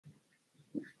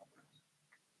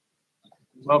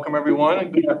Welcome, everyone,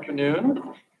 and good afternoon.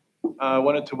 I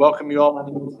wanted to welcome you all. My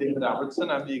name is David Albertson.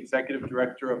 I'm the Executive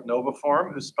Director of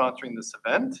Novaform, who's sponsoring this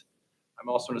event. I'm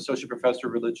also an Associate Professor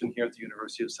of Religion here at the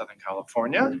University of Southern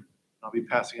California. I'll be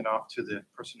passing it off to the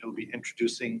person who will be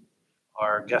introducing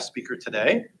our guest speaker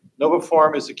today.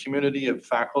 Novaform is a community of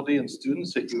faculty and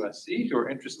students at USC who are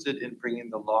interested in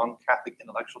bringing the long Catholic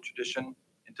intellectual tradition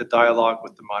into dialogue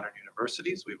with the modern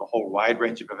universities. We have a whole wide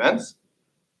range of events.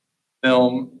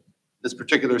 Film. This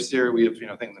particular series, we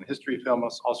have things in history, film,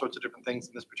 all sorts of different things.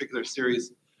 And this particular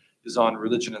series is on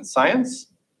religion and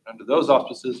science. Under those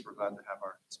auspices, we're glad to have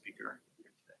our speaker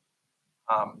here today.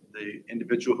 The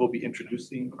individual who will be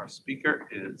introducing our speaker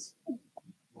is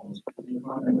to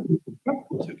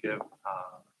give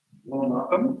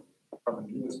welcome from a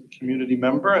community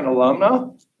member and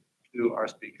alumna to our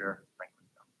speaker, Franklin.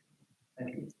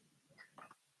 Thank you.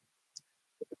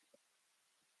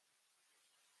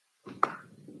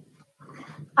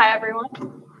 Hi, everyone.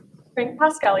 Frank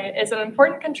Pasquale is an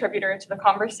important contributor to the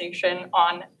conversation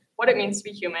on what it means to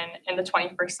be human in the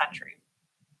 21st century.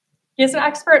 He is an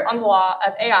expert on the law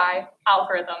of AI,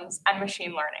 algorithms, and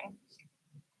machine learning.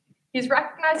 He's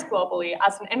recognized globally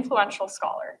as an influential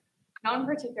scholar, known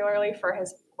particularly for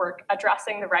his work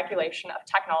addressing the regulation of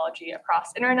technology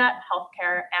across internet,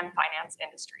 healthcare, and finance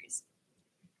industries.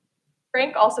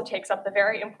 Frank also takes up the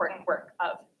very important work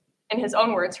of, in his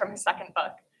own words from his second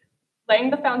book,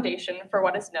 laying the foundation for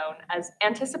what is known as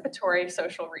anticipatory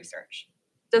social research,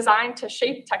 designed to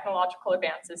shape technological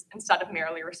advances instead of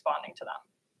merely responding to them,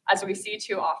 as we see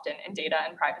too often in data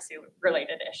and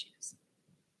privacy-related issues.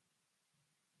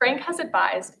 Frank has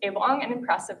advised a long and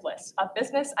impressive list of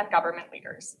business and government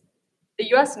leaders, the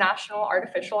U.S. National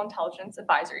Artificial Intelligence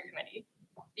Advisory Committee,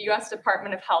 the U.S.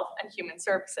 Department of Health and Human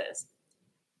Services,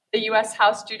 the U.S.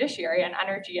 House Judiciary and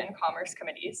Energy and Commerce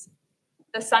Committees,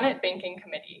 the Senate Banking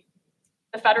Committee,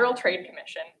 the Federal Trade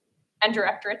Commission, and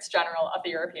Directorates General of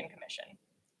the European Commission.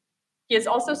 He has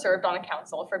also served on the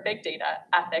Council for Big Data,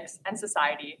 Ethics, and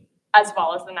Society, as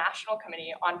well as the National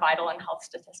Committee on Vital and Health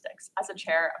Statistics as a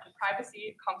chair of the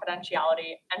Privacy,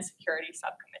 Confidentiality, and Security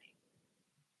Subcommittee.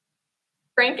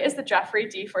 Frank is the Jeffrey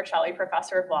D. Forcelli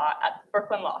Professor of Law at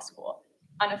Brooklyn Law School,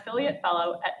 an affiliate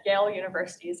fellow at Yale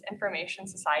University's Information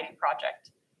Society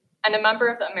Project, and a member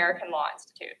of the American Law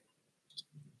Institute.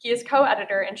 He is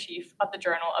co-editor-in-chief of the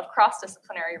Journal of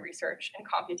Cross-Disciplinary Research in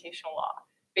Computational Law,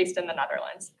 based in the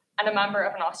Netherlands, and a member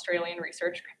of an Australian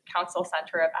Research Council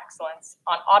Centre of Excellence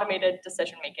on Automated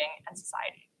Decision-Making and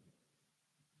Society.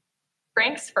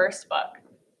 Frank's first book,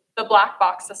 The Black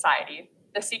Box Society,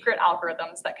 The Secret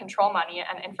Algorithms That Control Money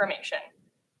and Information,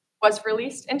 was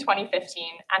released in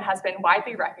 2015 and has been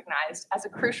widely recognized as a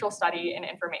crucial study in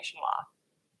information law.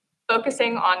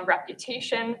 Focusing on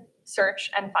reputation,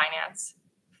 search, and finance,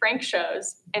 Frank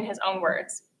shows, in his own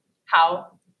words,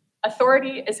 how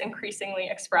authority is increasingly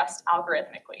expressed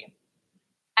algorithmically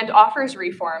and offers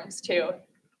reforms to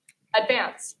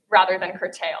advance rather than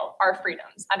curtail our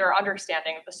freedoms and our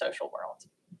understanding of the social world.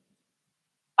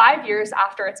 5 years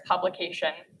after its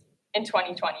publication in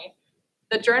 2020,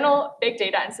 the journal Big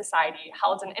Data and Society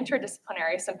held an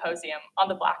interdisciplinary symposium on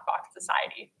the Black Box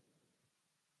Society.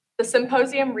 The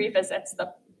symposium revisits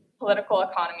the political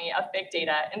economy of big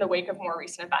data in the wake of more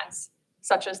recent events,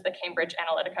 such as the Cambridge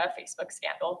Analytica Facebook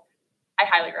scandal. I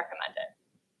highly recommend it.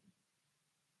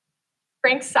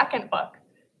 Frank's second book,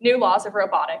 New Laws of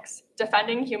Robotics,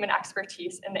 Defending Human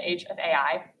Expertise in the Age of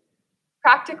AI,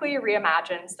 practically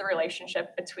reimagines the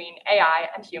relationship between AI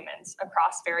and humans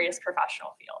across various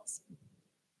professional fields.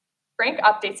 Frank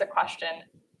updates a question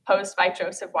posed by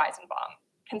Joseph Weizenbaum,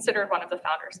 considered one of the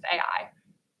founders of AI,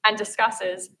 and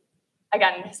discusses,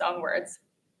 again in his own words,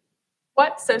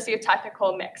 what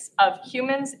socio-technical mix of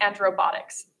humans and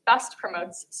robotics best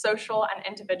promotes social and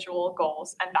individual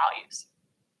goals and values.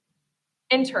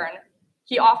 In turn,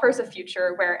 he offers a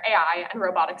future where AI and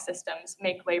robotic systems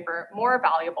make labor more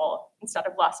valuable instead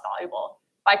of less valuable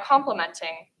by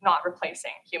complementing, not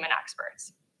replacing, human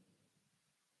experts.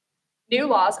 New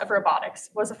Laws of Robotics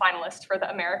was a finalist for the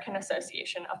American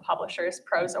Association of Publishers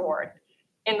Prose Award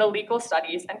in the Legal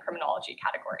Studies and Criminology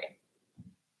category.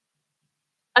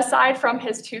 Aside from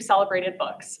his two celebrated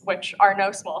books, which are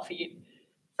no small feat,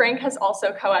 Frank has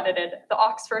also co-edited the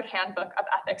Oxford Handbook of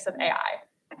Ethics of AI,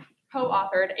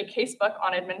 co-authored a casebook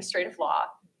on administrative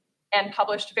law, and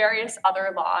published various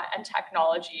other law and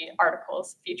technology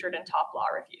articles featured in top law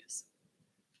reviews.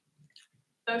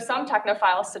 Though some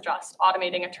technophiles suggest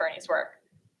automating attorneys' work,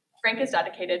 Frank is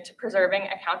dedicated to preserving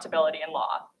accountability in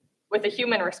law, with a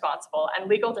human responsible and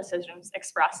legal decisions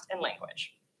expressed in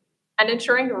language, and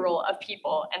ensuring the rule of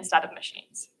people instead of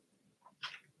machines.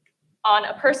 On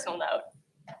a personal note,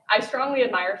 I strongly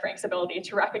admire Frank's ability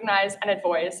to recognize and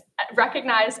avoid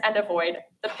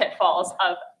the pitfalls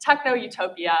of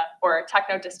techno-utopia or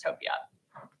techno-dystopia.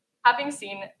 Having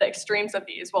seen the extremes of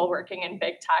these while working in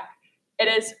big tech, it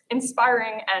is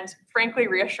inspiring and frankly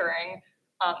reassuring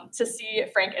to see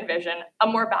Frank envision a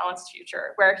more balanced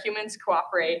future where humans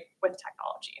cooperate with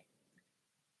technology.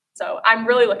 So I'm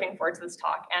really looking forward to this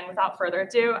talk, and without further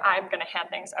ado, I'm going to hand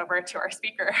things over to our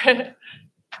speaker.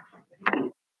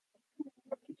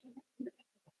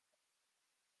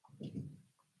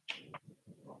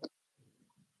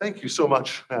 Thank you so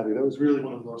much, Maddie. That was really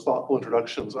one of the most thoughtful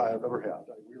introductions I have ever had.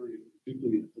 I really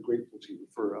deeply grateful to you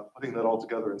for putting that all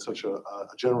together in such a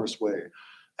generous way.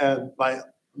 And my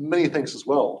many thanks as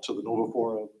well to the Nova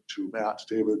Forum, to Matt,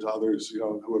 David, to others,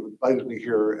 who have invited me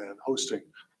here and hosting.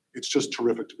 It's just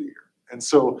terrific to be here. And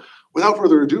so, without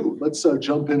further ado, let's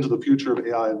jump into the future of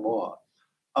AI and law.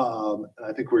 And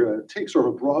I think we're going to take sort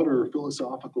of a broader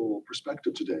philosophical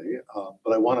perspective today,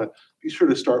 but I want to be sure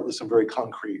to start with some very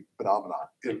concrete phenomena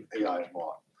in AI and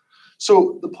law.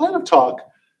 So the plan of talk,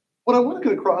 what I want to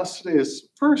get across today is,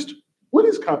 first, what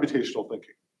is computational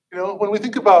thinking? When we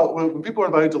think about, when people are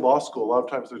invited to law school, a lot of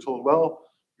times they're told, well,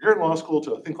 you're in law school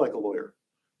to think like a lawyer.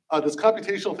 Does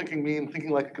computational thinking mean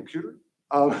thinking like a computer?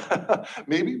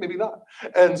 Maybe, maybe not.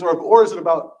 And sort of, or is it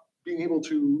about being able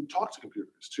to talk to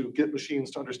computers, to get machines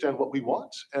to understand what we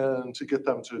want and to get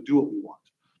them to do what we want?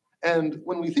 And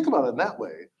when we think about it in that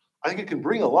way, I think it can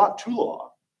bring a lot to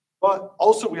law, but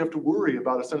also we have to worry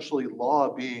about essentially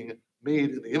law being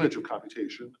made in the image of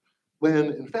computation,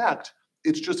 when in fact,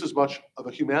 it's just as much of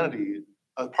a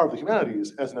part of the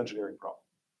humanities as an engineering problem.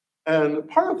 And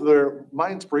part of my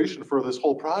inspiration for this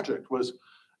whole project was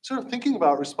sort of thinking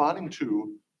about responding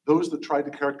to those that tried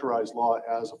to characterize law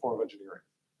as a form of engineering.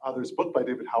 There's a book by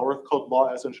David Howarth called Law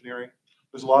as Engineering.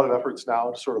 There's a lot of efforts now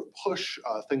to sort of push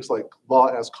things like law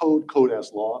as code, code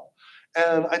as law.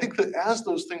 And I think that as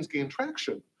those things gain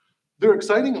traction, they're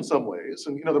exciting in some ways.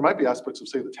 And there might be aspects of,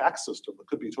 say, the tax system that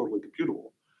could be totally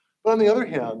computable. But on the other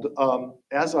hand,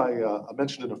 as I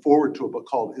mentioned in a foreword to a book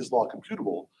called Is Law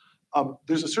Computable,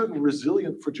 there's a certain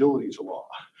resilient fragility to law.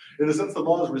 In the sense that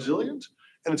law is resilient,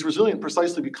 and it's resilient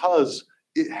precisely because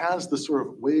it has this sort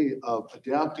of way of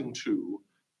adapting to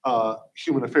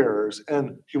human affairs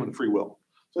and human free will.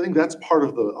 So I think that's part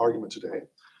of the argument today.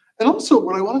 And also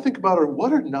what I want to think about are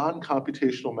what are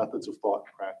non-computational methods of thought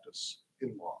and practice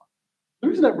in law? The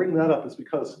reason I bring that up is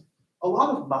because a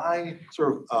lot of my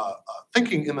sort of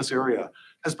thinking in this area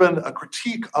has been a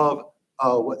critique of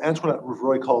what Antoinette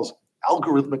Rouvroy calls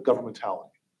algorithmic governmentality.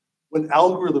 When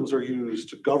algorithms are used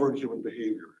to govern human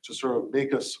behavior, to sort of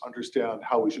make us understand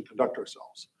how we should conduct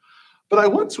ourselves. But I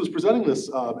once was presenting this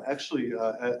actually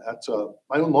at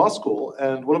my own law school,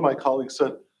 and one of my colleagues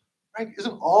said, Frank,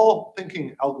 isn't all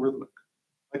thinking algorithmic?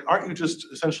 Like, aren't you just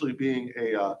essentially being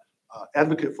a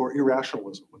advocate for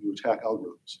irrationalism when you attack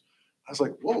algorithms? I was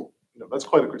like, whoa, that's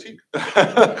quite a critique,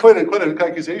 quite an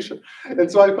accusation.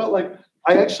 And so I felt like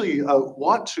I actually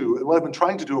want to, and what I've been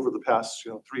trying to do over the past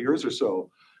 3 years or so,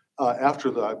 after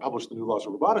I published the New Laws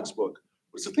of Robotics book,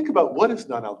 was to think about what is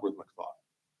non-algorithmic thought,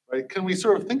 right? Can we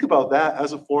sort of think about that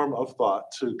as a form of thought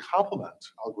to complement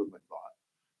algorithmic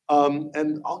thought?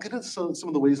 And I'll get into some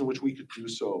of the ways in which we could do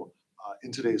so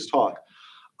in today's talk.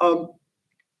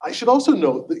 I should also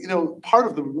note that part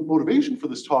of the motivation for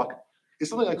this talk is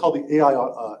something I call the AI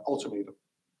ultimatum.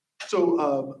 So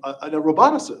a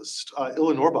roboticist,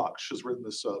 Ilan Norbach, has written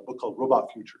this book called Robot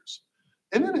Futures.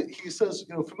 And in it, he says,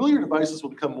 familiar devices will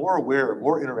become more aware,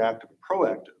 more interactive, and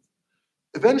proactive.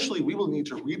 Eventually, we will need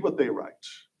to read what they write.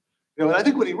 And I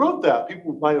think when he wrote that,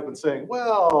 people might have been saying,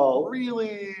 well,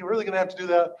 really, we're really going to have to do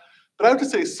that? But I have to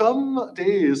say, some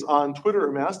days on Twitter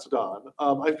or Mastodon,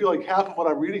 I feel like half of what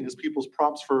I'm reading is people's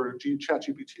prompts for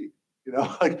ChatGPT.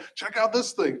 Like, check out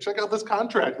this thing, check out this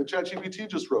contract that ChatGPT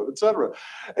just wrote, et cetera.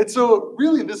 And so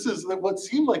really, this is what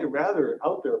seemed like a rather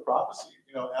out there prophecy,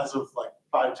 as of like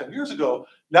 5-10 years ago,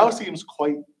 now seems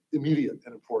quite immediate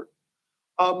and important.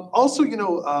 Also,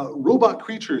 robot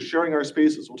creatures sharing our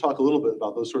spaces. We'll talk a little bit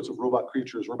about those sorts of robot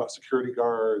creatures, robot security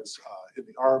guards in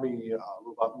the army,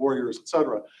 robot warriors, et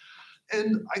cetera.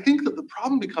 And I think that the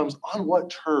problem becomes on what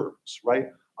terms, right?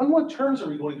 On what terms are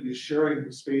we going to be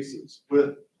sharing spaces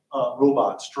with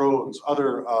robots, drones,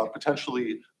 other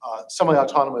potentially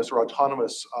semi-autonomous or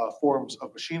autonomous forms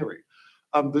of machinery?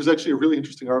 There's actually a really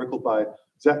interesting article by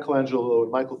Zach Colangelo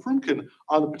and Michael Frumkin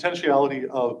on the potentiality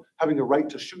of having a right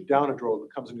to shoot down a drone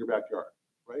that comes in your backyard,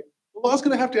 right? The law's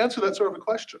going to have to answer that sort of a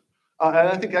question. And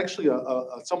I think actually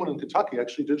someone in Kentucky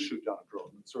actually did shoot down a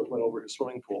drone and sort of went over his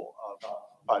swimming pool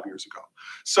 5 years ago.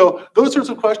 So those sorts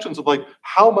of questions of like,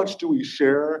 how much do we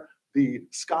share? the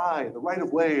sky, the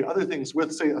right-of-way, other things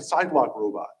with, say, a sidewalk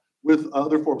robot, with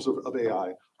other forms of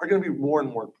AI, are going to be more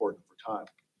and more important over time.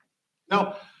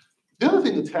 Now, the other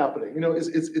thing that's happening, is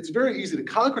it's very easy to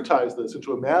concretize this and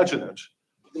to imagine it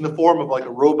in the form of like a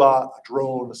robot, a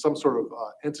drone, some sort of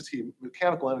entity,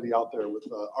 mechanical entity out there with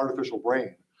artificial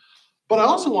brain. But I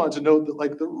also wanted to note that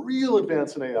like the real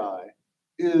advance in AI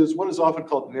is what is often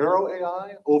called narrow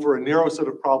AI over a narrow set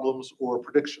of problems or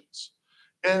predictions.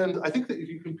 And I think that if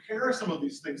you compare some of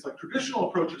these things, like traditional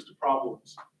approaches to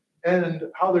problems and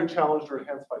how they're challenged or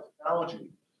enhanced by technology,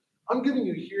 I'm giving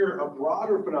you here a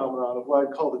broader phenomenon of what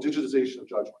I call the digitization of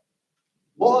judgment.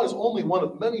 Law is only one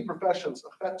of many professions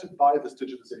affected by this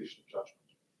digitization of judgment,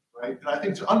 right? And I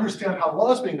think to understand how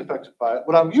law is being affected by it,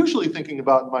 what I'm usually thinking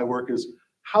about in my work is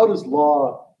how does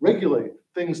law regulate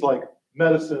things like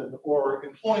medicine or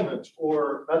employment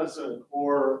or medicine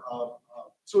or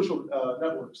social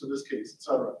networks in this case, et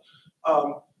cetera.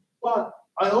 But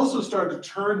I also started to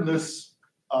turn this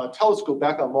telescope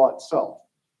back on law itself,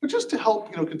 but just to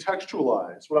help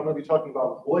contextualize what I'm going to be talking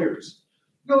about with lawyers.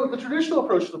 The traditional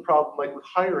approach to the problem, like with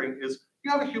hiring, is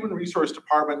you have a human resource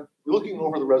department, you're looking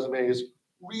over the resumes,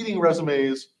 reading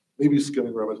resumes, maybe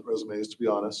skimming resumes, to be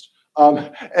honest,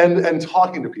 and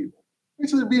talking to people. And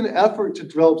so there'd be an effort to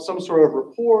develop some sort of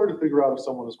rapport to figure out if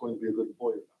someone is going to be a good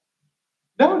employee.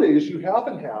 Nowadays, you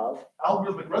often have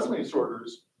algorithmic resume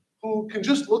sorters who can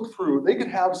just look through, they could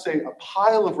have, say, a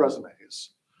pile of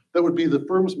resumes that would be the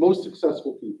firm's most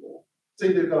successful people.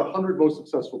 Say they've got 100 most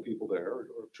successful people there, or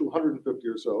 250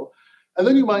 or so. And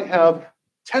then you might have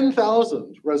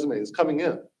 10,000 resumes coming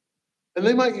in. And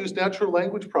they might use natural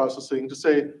language processing to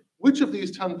say, which of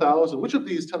these 10,000,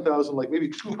 like maybe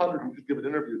 200 you could give an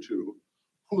interview to,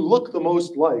 who look the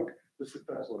most like the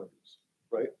successful interviews,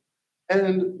 right?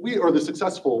 And or the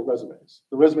successful resumes,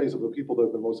 the resumes of the people that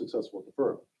have been most successful at the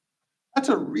firm. That's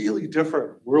a really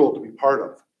different world to be part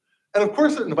of. And of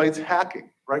course, it invites hacking,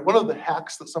 right? One of the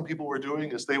hacks that some people were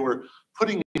doing is they were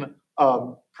putting in,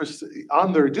 on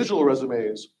their digital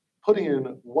resumes, putting in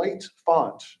white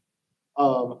font,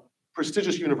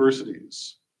 prestigious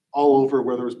universities all over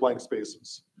where there was blank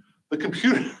spaces. The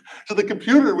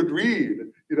computer would read,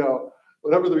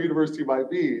 whatever the university might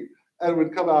be, and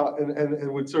would come out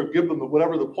and would sort of give them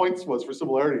whatever the points was for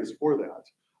similarities for that.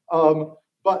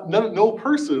 But no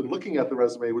person looking at the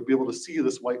resume would be able to see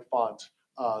this white font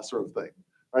sort of thing,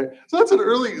 right? So that's an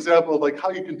early example of like how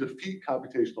you can defeat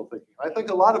computational thinking. I think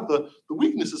a lot of the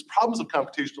weaknesses, problems of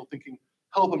computational thinking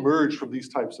help emerge from these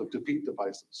types of defeat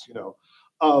devices,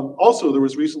 Also, there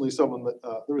was recently someone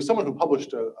who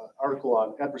published an article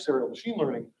on adversarial machine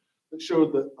learning that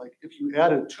showed that, like, if you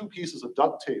added 2 pieces of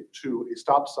duct tape to a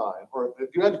stop sign, or if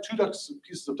you added 2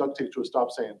 pieces of duct tape to a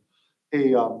stop sign,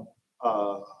 a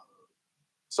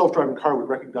self-driving car would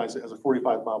recognize it as a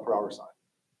 45-mile-per-hour sign.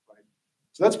 Right?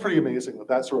 So that's pretty amazing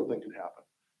that sort of thing can happen.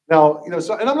 Now, and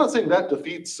I'm not saying that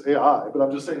defeats AI, but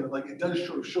I'm just saying that, like, it does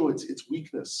sort of show its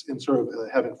weakness in sort of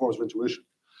having forms of intuition.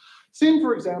 Same,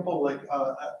 for example, like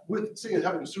with, say,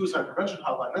 having a suicide prevention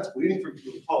hotline, that's waiting for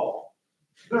people to call.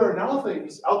 There are now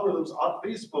algorithms on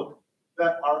Facebook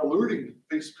that are alerting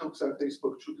folks at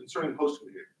Facebook to concerning posting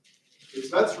behavior.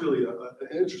 So that's really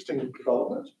an interesting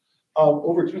development.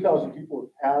 Over 2,000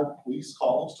 people have had police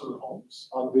calls to their homes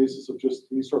on the basis of just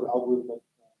these sort of algorithmic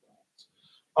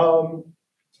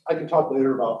I can talk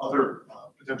later about other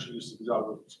potential uses of these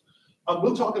algorithms.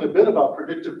 We'll talk in a bit about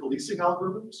predictive policing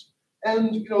algorithms.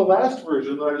 And last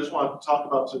version that I just want to talk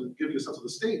about to give you a sense of the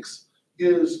stakes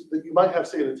is that you might have,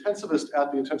 say, an intensivist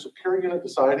at the intensive care unit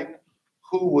deciding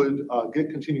who would get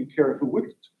continued care and who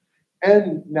wouldn't.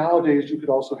 And nowadays, you could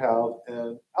also have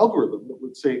an algorithm that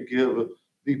would, say, give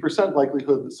the percent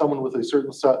likelihood that someone with a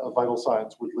certain set of vital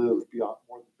signs would live beyond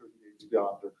more than 30 days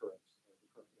beyond their current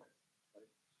day. Right?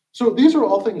 So these are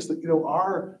all things that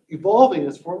are evolving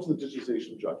as forms of the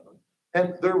digitization of judgment,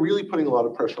 and they're really putting a lot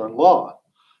of pressure on law.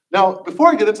 Now, before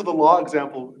I get into the law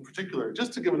example in particular,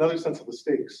 just to give another sense of the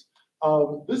stakes,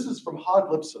 this is from Hod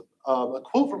Lipson, a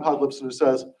quote from Hod Lipson who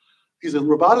says, he's a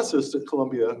roboticist at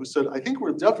Columbia who said, I think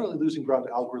we're definitely losing ground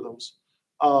to algorithms,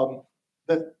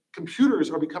 that computers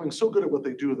are becoming so good at what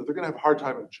they do that they're going to have a hard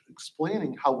time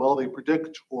explaining how well they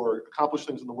predict or accomplish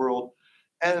things in the world.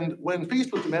 And when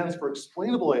faced with demands for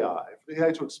explainable AI, for the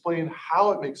AI to explain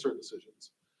how it makes certain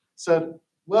decisions, said,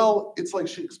 well, it's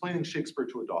like explaining Shakespeare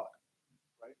to a dog.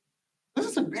 This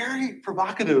is a very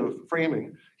provocative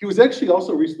framing. He was actually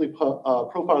also recently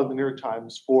profiled in the New York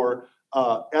Times for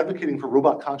advocating for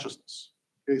robot consciousness.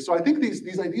 Okay, so I think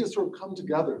these ideas sort of come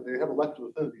together. They have elective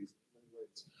affinities in many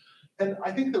ways. And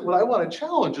I think that what I want to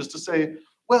challenge is to say,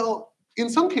 well, in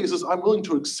some cases, I'm willing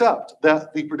to accept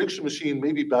that the prediction machine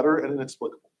may be better and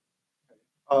inexplicable.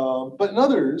 But in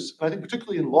others, and I think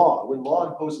particularly in law, when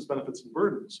law imposes benefits and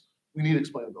burdens, we need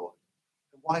explainability.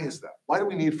 And why is that? Why do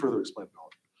we need further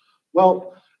explainability?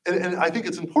 Well, and I think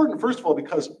it's important, first of all,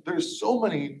 because there's so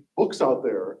many books out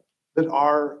there that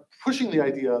are pushing the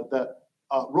idea that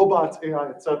robots, AI,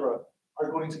 et cetera,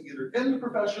 are going to either end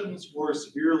professions or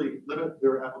severely limit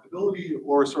their applicability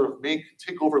or sort of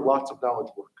take over lots of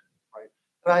knowledge work, right?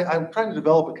 And I'm trying to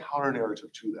develop a counter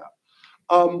narrative to that.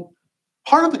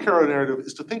 Part of the counter narrative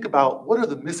is to think about what are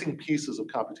the missing pieces of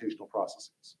computational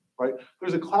processes, right?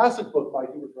 There's a classic book by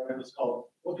Hubert Ryan that's called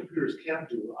What Computers Can't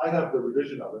Do. I have the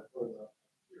revision of it, or the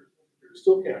computers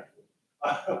still can't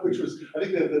do, which was, I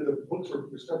think that the books were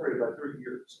separated by 30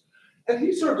 years. And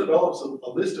he sort of develops a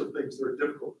list of things that are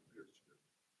difficult for computers to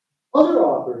do. Other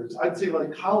authors, I'd say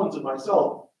like Collins and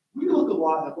myself, we look a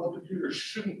lot at what computers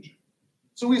shouldn't do.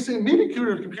 So we say maybe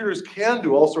computers can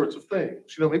do all sorts of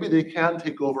things. You know, maybe they can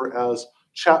take over as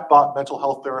chatbot mental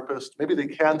health therapists. Maybe they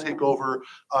can take over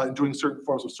in doing certain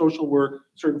forms of social work,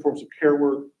 certain forms of care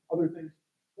work, other things.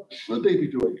 What should they be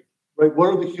doing? Right?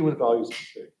 What are the human values at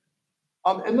stake?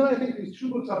 And then I think these two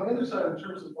books on the other side, in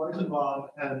terms of Weizenbaum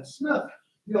and Smith,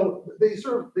 you know, they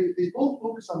both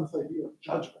focus on this idea of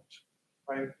judgment,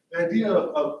 right? The idea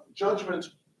of judgment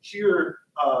here,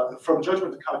 from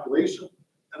judgment to calculation.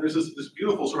 And there's this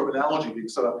beautiful sort of analogy being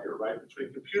set up here, right?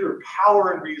 Between computer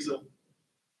power and reason,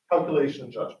 calculation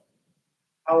and judgment.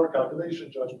 Power, calculation,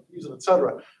 judgment, reason, et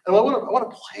cetera. And I want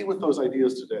to play with those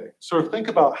ideas today. Sort of think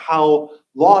about how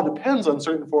law depends on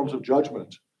certain forms of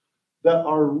judgment that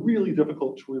are really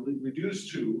difficult to really reduce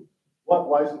to what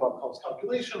Weizenbaum calls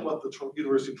calculation, what the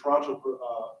University of Toronto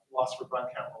philosopher Brian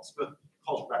Campbell Smith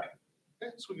calls reckoning.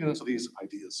 Okay, so we get into these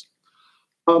ideas.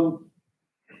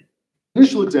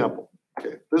 Initial example.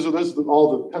 Okay, this is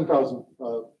all the 10,000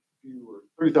 view or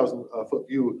 30,000 foot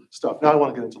view stuff. Now I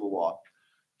want to get into the law.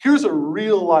 Here's a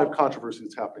real live controversy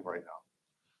that's happening right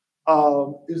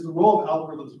now. Is the role of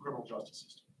algorithms in the criminal justice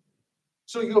system.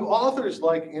 So you have authors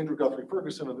like Andrew Guthrie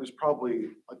Ferguson, and there's probably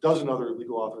a dozen other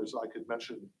legal authors I could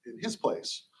mention in his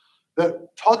place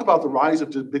that talk about the rise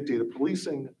of big data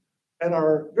policing and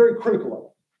are very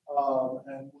critical of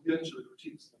it. And we'll get into the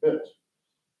critiques in a bit.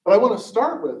 But I want to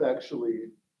start with actually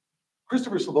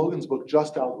Christopher Slobodan's book,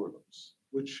 Just Algorithms,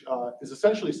 which is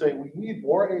essentially saying we need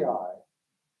more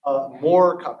AI,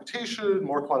 more computation,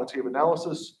 more quantitative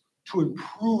analysis to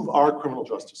improve our criminal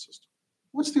justice system.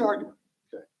 What's the argument?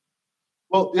 Okay.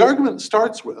 Well, the argument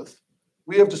starts with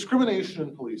we have discrimination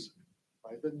in policing.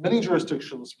 Right? In many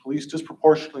jurisdictions, police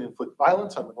disproportionately inflict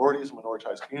violence on minorities and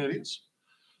minoritized communities.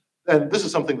 And this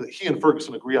is something that he and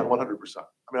Ferguson agree on 100%. I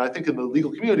mean, I think in the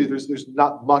legal community, there's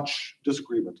not much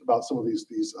disagreement about some of these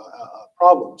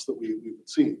problems that we've been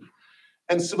seeing.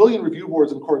 And civilian review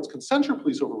boards and courts can censure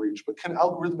police overreach, but can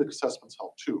algorithmic assessments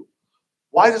help too?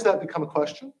 Why does that become a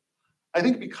question? I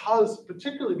think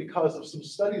particularly because of some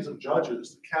studies of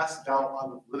judges that cast doubt on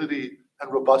the validity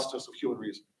and robustness of human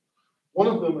reason. One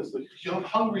of them is the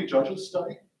Hungry Judges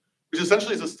study, which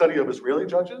essentially is a study of Israeli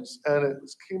judges, and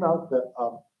it came out that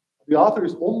the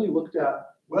authors only looked at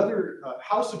whether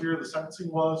how severe the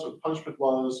sentencing was, or the punishment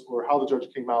was, or how the judge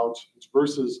came out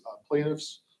versus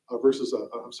plaintiffs, versus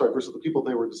the people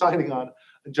they were deciding on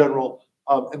in general,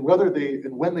 and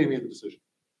when they made the decision.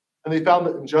 And they found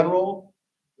that in general,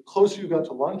 the closer you got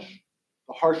to lunch,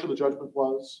 the harsher the judgment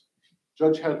was.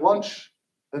 Judge had lunch,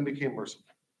 then became merciful.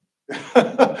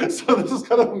 So this is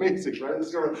kind of amazing, right? This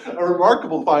is a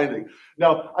remarkable finding.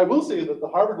 Now, I will say that the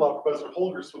Harvard law professor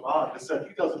Holger Swaman has said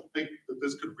he doesn't think that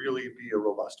this could really be a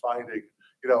robust finding,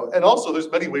 you know. And also, there's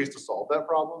many ways to solve that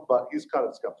problem, but he's kind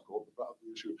of skeptical about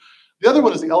the issue. The other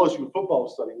one is the LSU football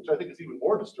study, which I think is even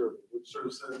more disturbing, which sort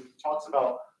of talks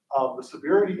about the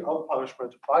severity of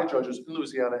punishment by judges in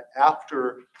Louisiana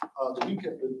after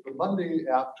the Monday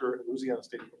after Louisiana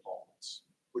State football,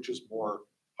 which is more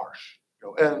harsh.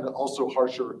 And also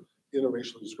harsher in a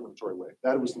racially discriminatory way.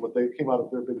 That was what they came out of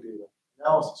their big data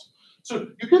analysis. So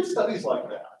you get studies like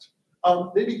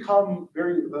that. They become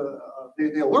very,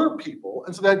 they alert people.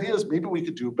 And so the idea is maybe we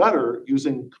could do better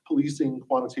using policing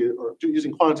quantitative, or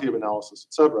using quantitative analysis,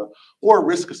 et cetera, or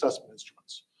risk assessment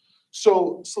instruments.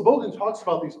 So Slobodan talks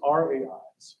about these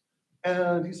RAIs.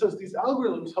 And he says these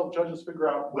algorithms help judges figure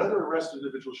out whether arrested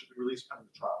individuals should be released pending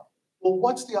the trial. Well,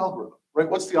 what's the algorithm, right?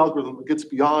 What's the algorithm that gets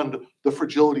beyond the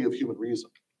fragility of human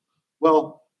reason?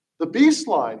 Well, the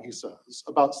baseline, he says,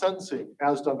 about sentencing,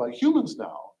 as done by humans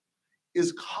now,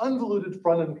 is convoluted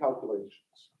front-end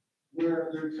calculations, where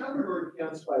they're tempered or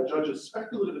enhanced by a judge's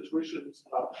speculative intuitions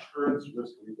about deterrence,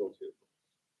 risk, and rehabilitation.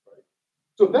 Right?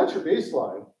 So if that's your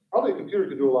baseline, probably a computer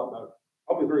could do a lot better.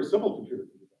 Probably a very simple computer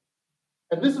could do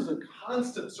that. And this is a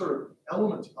constant sort of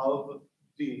element of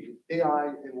the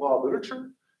AI in law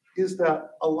literature, is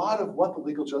that a lot of what the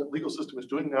legal system is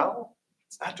doing now,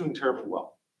 it's not doing terribly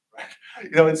well,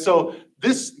 right? And so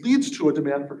this leads to a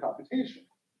demand for computation.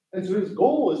 And so his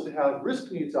goal is to have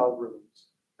risk needs algorithms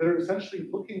that are essentially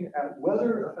looking at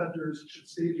whether offenders should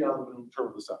stay beyond the minimum term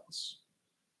of the sentence.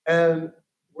 And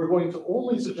we're going to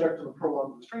only subject them to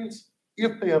prolonged restraints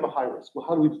if they have a high risk. Well,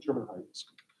 how do we determine high risk?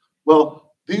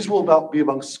 Well, these will be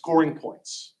among scoring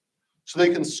points. So they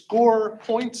can score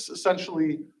points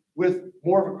essentially with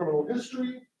more of a criminal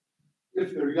history.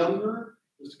 If they're younger,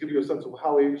 just to give you a sense of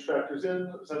how age factors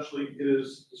in, essentially it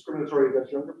is discriminatory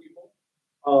against younger people.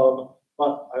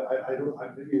 But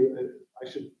I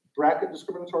should bracket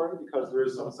discriminatory because there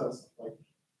is some sense like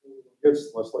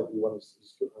it's less likely one is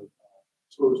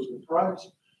exposed to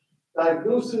crimes.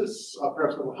 Diagnosis,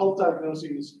 perhaps mental health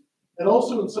diagnoses, and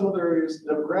also in some other areas,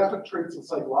 demographic traits and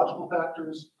psychological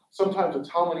factors. Sometimes it's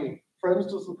how many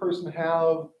friends does the person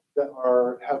have that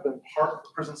have been part of the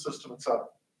prison system, et cetera.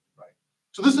 Right?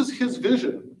 So this is his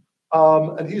vision,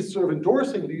 and he's sort of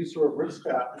endorsing these sort of risk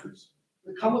factors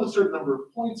that come with a certain number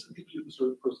of points and give you the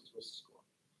sort of person's risk score.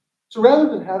 So rather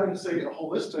than having, say, a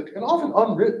holistic and often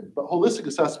unwritten, but holistic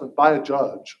assessment by a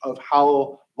judge of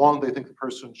how long they think the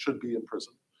person should be in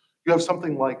prison, you have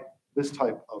something like this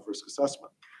type of risk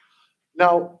assessment.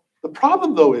 Now, the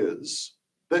problem, though, is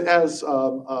that as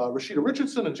Rashida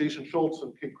Richardson and Jason Schultz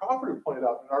and Kate Crawford have pointed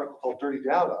out in an article called Dirty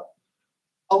Data,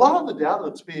 a lot of the data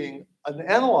that's being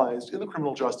analyzed in the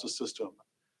criminal justice system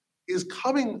is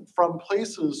coming from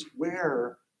places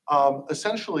where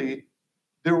essentially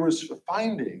there was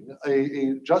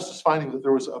a justice finding that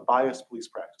there was a biased police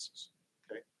practices.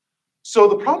 Okay, so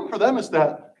the problem for them is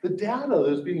that the data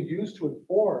that is being used to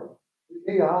inform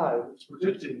the AI that's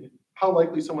predicting how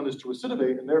likely someone is to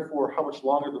recidivate and therefore how much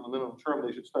longer than the minimum term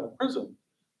they should spend in prison,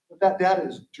 that data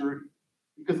is dirty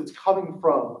because it's coming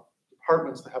from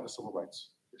departments that have a civil rights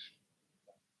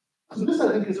issue. So this,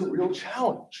 I think, is a real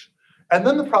challenge. And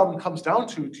then the problem comes down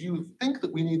to, do you think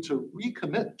that we need to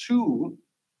recommit to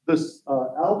this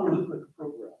algorithmic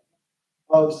program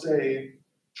of, say,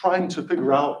 trying to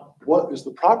figure out what is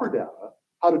the proper data,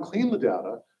 how to clean the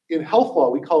data? In health law,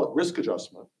 we call it risk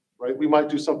adjustment, right? We might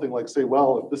do something like say,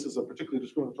 well, if this is a particularly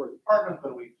discriminatory department,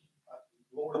 then we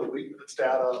lower the weight of its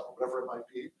data or whatever it might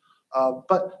be.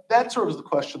 But that sort of is the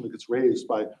question that gets raised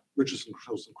by Richardson,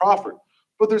 Schultz, and Crawford.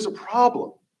 But there's a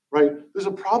problem, right? There's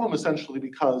a problem essentially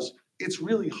because it's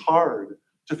really hard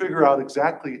to figure out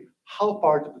exactly how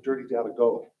far did the dirty data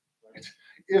go, right?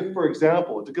 If, for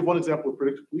example, to give one example of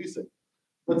predictive policing,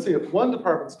 let's say if one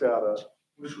department's data,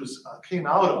 which was came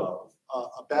out of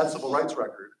a bad civil rights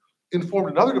record,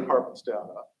 informed another department's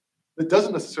data that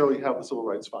doesn't necessarily have the civil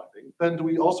rights finding, then do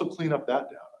we also clean up that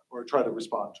data or try to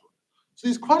respond to it? So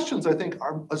these questions, I think,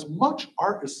 are as much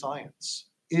art as science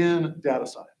in data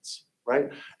science, right?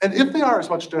 And if they are as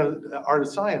much art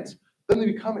as science, then they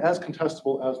become as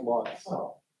contestable as law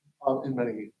itself in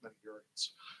many, many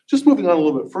areas. Just moving on a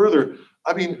little bit further,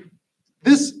 I mean,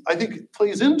 this, I think,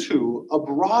 plays into a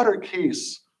broader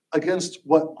case against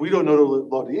what Guido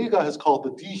Noto-Lodiega has called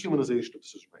the dehumanization of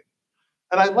decision making.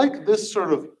 And I like this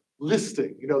sort of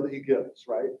listing, that he gives,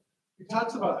 right? He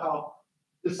talks about how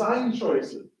design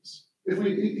choices,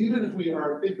 even if we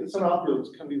think that some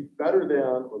algorithms can be better than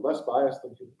or less biased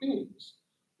than human beings,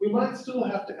 we might still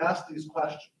have to ask these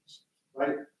questions,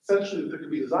 right? Essentially, there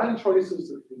could be design choices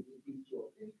that can lead to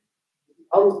a peak.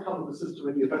 The outcome of the system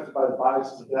may be affected by the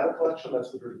biases of data collection.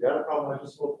 That's the dirty data problem I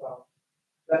just spoke about.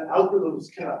 That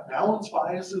algorithms cannot balance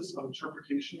biases of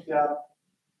interpretation of data,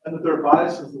 and that there are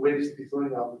biases in the ways that these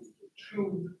learning algorithms are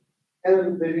tuned,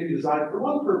 and they may be designed for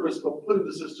one purpose, but put in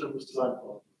the system was designed for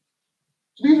another.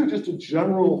 So these are just a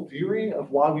general theory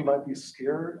of why we might be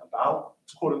scared about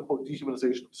quote unquote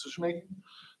dehumanization of decision making.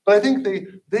 But I think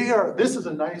this is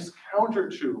a nice counter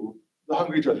to the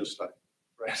Hungry Judges study,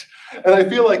 right? And I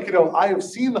feel like, I have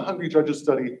seen the Hungry Judges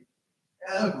study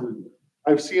everywhere.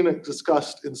 I've seen it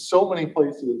discussed in so many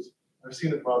places. I've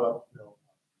seen it brought up,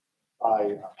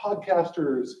 by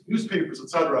podcasters, newspapers,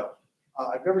 etc.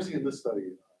 I've never seen this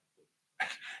study.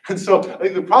 And so I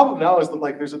think the problem now is that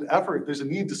there's a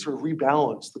need to sort of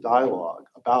rebalance the dialogue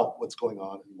about what's going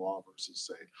on in law versus,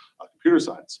 say, computer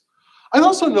science. I'd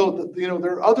also note that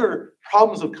there are other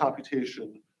problems of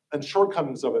computation and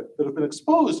shortcomings of it that have been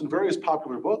exposed in various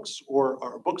popular books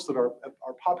or books that are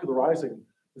popularizing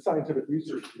the scientific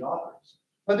research of the authors.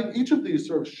 I think each of these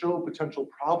sort of show potential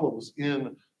problems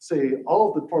in, say, all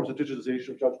of the forms of digitization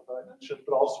of judgment that I mentioned,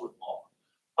 but also in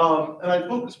law. And I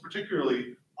focus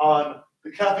particularly on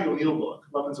the Kathy O'Neill book,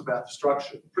 Weapons of Mass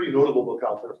Destruction, pretty notable book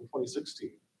out there from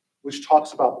 2016, which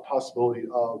talks about the possibility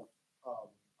of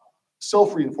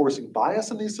self-reinforcing bias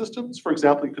in these systems. For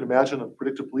example, you can imagine a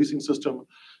predictive policing system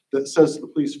that says to the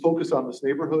police, focus on this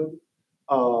neighborhood.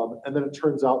 And then it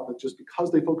turns out that just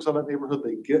because they focus on that neighborhood,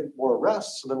 they get more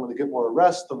arrests. And then when they get more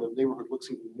arrests, then the neighborhood looks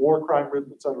even more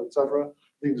crime-ridden, et cetera,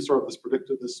 leading to sort of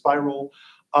this spiral.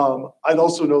 I'd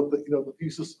also note that, the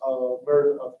thesis of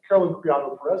Carolyn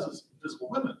Criado Perez's Invisible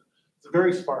Women. It's a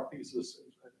very smart thesis,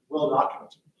 and well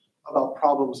documented, about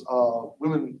problems of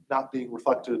women not being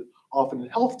reflected often in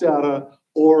health data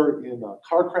or in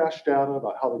car crash data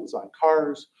about how they design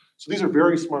cars. So these are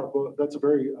very smart books. That's a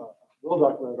very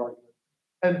well-documented argument.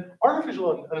 And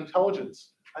artificial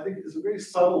intelligence, I think, is a very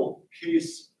subtle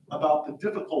case about the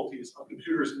difficulties of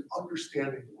computers in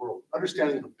understanding the world,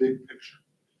 understanding the big picture.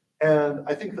 And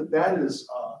I think that is,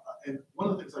 and one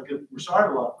of the things I give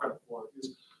Rashad a lot of credit for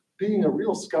is being a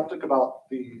real skeptic about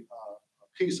the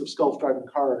pace of self-driving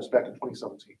cars back in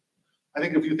 2017. I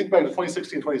think if you think back to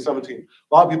 2016, 2017,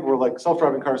 a lot of people were like,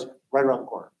 self-driving cars right around the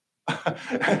corner.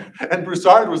 And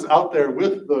Broussard was out there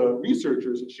with the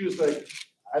researchers, and she was like,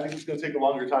 I think it's going to take a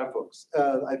longer time, folks.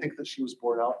 And I think that she was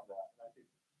borne out in that. And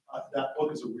I think that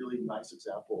book is a really nice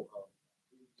example of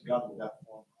together that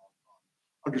form of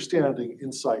understanding,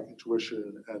 insight,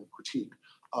 intuition, and critique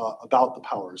about the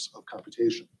powers of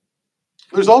computation.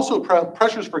 There's also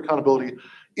pressures for accountability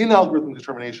in algorithm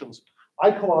determinations.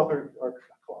 I co-edited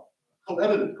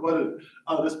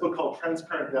this book called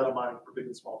Transparent Data Mining for Big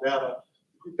and Small Data.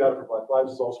 Group Data for Black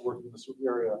Lives is also working in this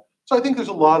area. So I think there's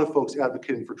a lot of folks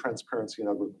advocating for transparency and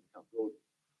algorithm accountability.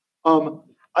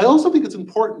 I also think it's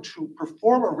important to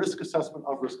perform a risk assessment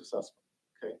of risk assessment.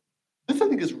 Okay, this I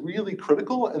think is really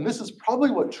critical, and this is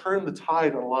probably what turned the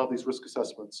tide on a lot of these risk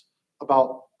assessments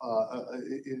about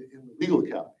in the legal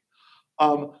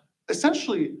academy.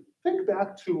 Essentially, think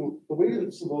back to the way that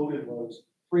Slobodan was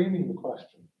framing the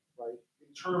question, right,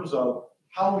 in terms of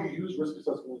how we use risk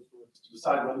assessment to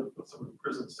decide whether to put someone in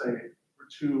prison, say, for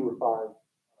 2 or 5,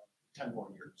 10 more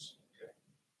years. Okay.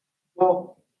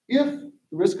 Well, if the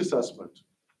risk assessment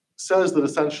says that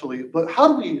essentially, but how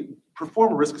do we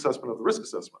perform a risk assessment of the risk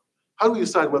assessment? How do we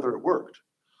decide whether it worked?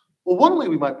 Well, one way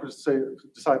we might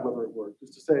decide whether it worked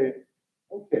is to say,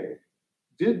 okay,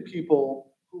 did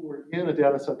people who were in a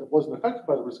data set that wasn't affected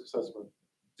by the risk assessment,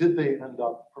 did they end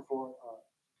up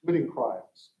committing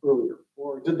crimes earlier,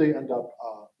 or did they end up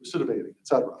recidivating, et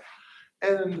cetera?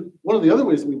 And one of the other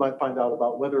ways that we might find out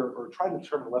about whether, or try to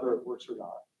determine whether it works or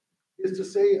not, is to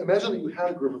say, imagine that you had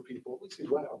a group of people, let's see,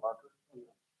 do I have a marker?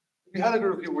 You had a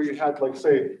group of people where you had, like,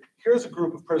 say, here's a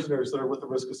group of prisoners that are with the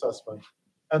risk assessment,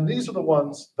 and these are the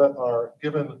ones that are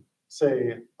given,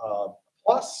 say,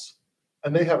 plus,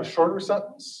 and they have a shorter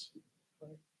sentence.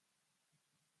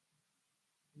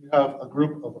 You have a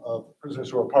group of prisoners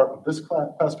who are part of this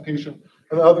classification,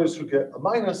 and others who get a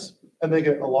minus, and they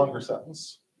get a longer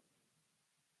sentence.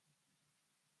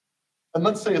 And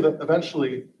let's say that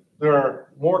eventually there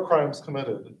are more crimes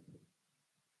committed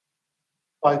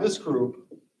by this group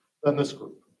than this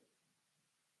group.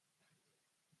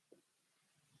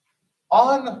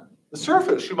 On the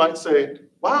surface, you might say,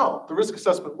 wow, the risk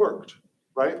assessment worked,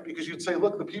 right? Because you'd say,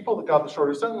 look, the people that got the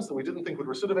shorter sentence that we didn't think would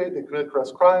recidivate, they committed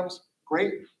less crimes,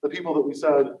 great. The people that we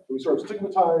said, that we sort of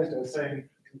stigmatized as saying,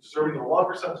 deserving a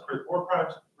longer sentence, create more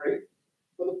crimes, great.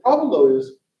 But the problem, though,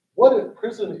 is what if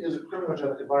prison is a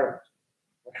criminogenic environment?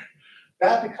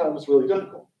 That becomes really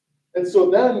difficult. And so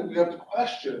then you have to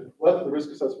question whether the risk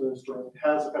assessment instrument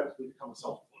has effectively become a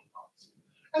self-fulfilling prophecy.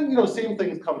 And same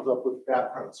thing comes up with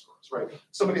bad credit scores, right?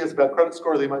 Somebody has a bad credit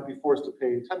score, they might be forced to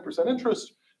pay 10%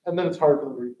 interest, and then it's hard for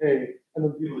them to repay. And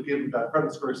then people that gave them bad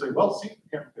credit score say, well, see, you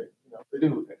can't repay. They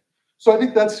didn't repay. So I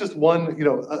think that's just one,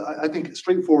 I think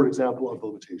straightforward example of the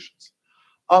limitations.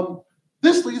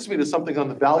 This leads me to something on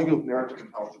the value of narrative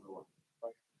intelligibility,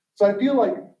 right? So I feel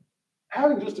like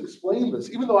having just explained this,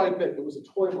 even though I admit it was a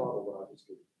toy model when I was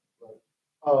doing it,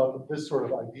 right? This sort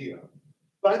of idea.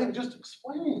 But I think just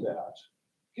explaining that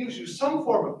gives you some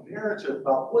form of narrative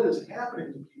about what is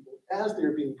happening to people as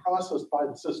they're being processed by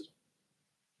the system.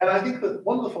 And I think that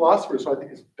one of the philosophers who I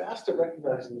think is best at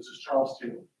recognizing this is Charles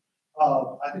Taylor.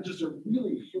 I think just a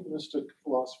really humanistic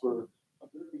philosopher,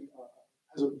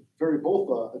 has a very both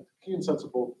a keen sense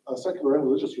of both secular and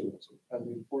religious humanism, and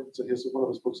the importance of one of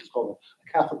his books is called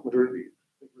A Catholic Modernity,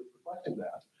 reflecting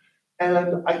that.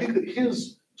 And I think that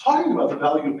his talking about the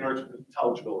value of narrative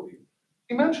intelligibility,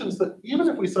 he mentions that even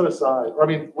if we set aside, or I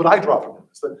mean, what I draw from him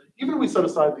is that even if we set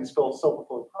aside these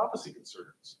self-fulfilling prophecy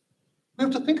concerns, we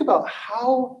have to think about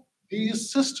how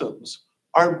these systems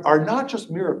are not just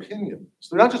mere opinions.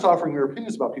 They're not just offering mere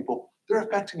opinions about people, they're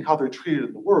affecting how they're treated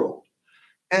in the world.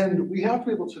 And we have to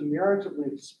be able to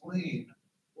narratively explain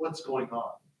what's going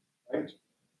on, right?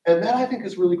 And that I think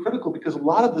is really critical because a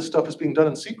lot of this stuff is being done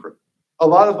in secret. A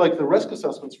lot of like the risk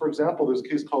assessments, for example, there's a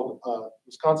case called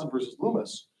Wisconsin versus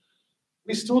Loomis.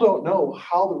 We still don't know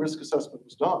how the risk assessment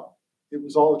was done. It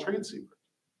was all a trade secret.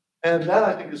 And that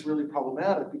I think is really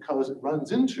problematic because it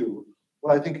runs into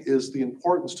what I think is the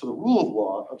importance to the rule of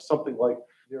law of something like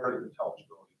narrative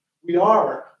intelligibility. We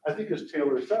are, I think as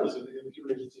Taylor says in the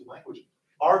human agency language,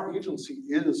 our agency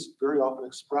is very often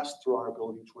expressed through our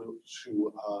ability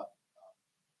to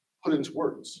put into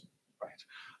words,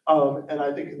 right? And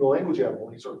I think in the language animal,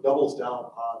 he sort of doubles down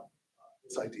on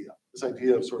this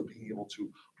idea of sort of being able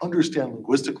to understand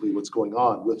linguistically what's going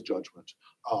on with judgment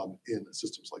in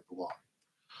systems like the law.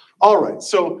 All right,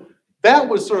 so that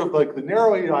was sort of like the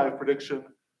narrow AI prediction.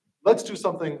 Let's do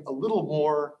something a little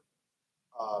more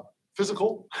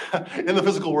physical in the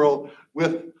physical world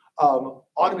with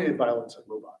automated violence and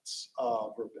robots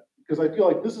for a bit, because I feel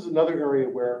like this is another area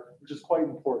which is quite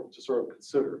important to sort of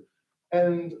consider.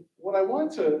 And what I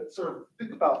want to sort of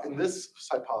think about in this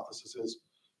hypothesis is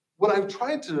what I've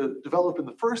tried to develop in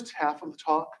the first half of the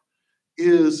talk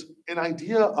is an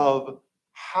idea of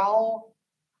how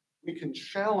we can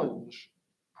challenge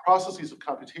processes of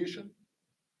computation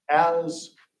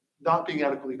as not being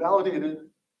adequately validated,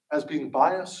 as being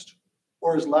biased,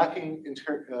 or as lacking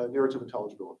narrative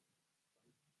intelligibility.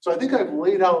 So I think I've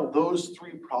laid out those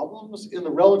three problems in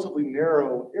the relatively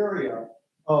narrow area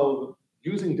of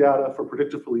using data for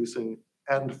predictive policing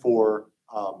and for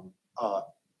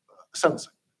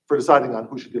sentencing, for deciding on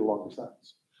who should get a longer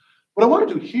sentence. What I want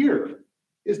to do here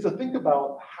is to think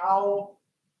about how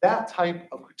that type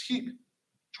of critique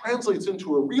translates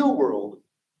into a real world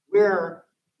where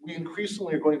we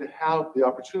increasingly are going to have the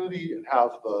opportunity and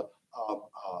have the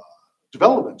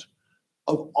development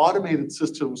of automated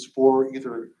systems for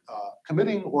either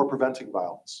committing or preventing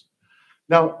violence.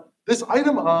 Now, this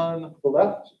item on the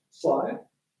left slide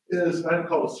is an item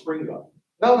called a spring gun.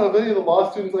 Now, I don't know if any of the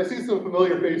law students, I see some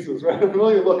familiar faces, right?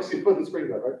 Familiar looks, you put the spring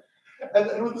gun, right?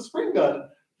 And with the spring gun,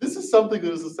 this is something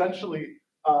that is essentially,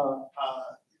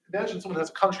 imagine someone has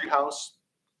a country house,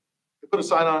 they put a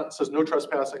sign on it that says no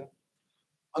trespassing.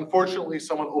 Unfortunately,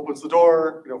 someone opens the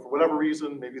door, for whatever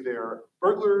reason, maybe they're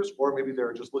burglars, or maybe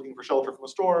they're just looking for shelter from a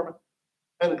storm,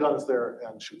 and the gun is there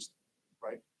and shoots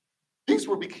them, right? These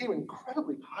became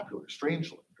incredibly popular,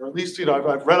 strangely, or at least,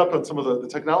 I've read up on some of the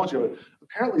technology of it.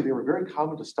 Apparently, they were very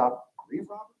common to stop grave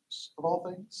robbers, of all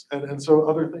things, and so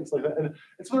other things like that. And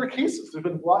so there are cases, there've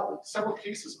been several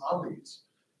cases on these.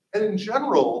 And in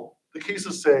general, the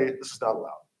cases say this is not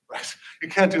allowed. Right? You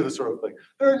can't do this sort of thing.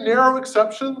 There are narrow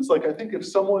exceptions. Like I think if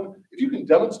you can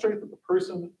demonstrate that the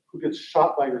person who gets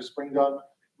shot by your spring gun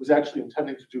was actually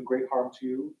intending to do great harm to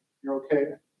you, you're okay.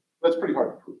 That's pretty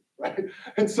hard to prove, right?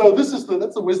 And so that's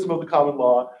the wisdom of the common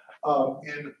law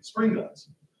in spring guns.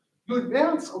 You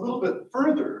advance a little bit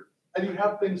further, and you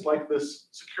have things like this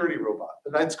security robot,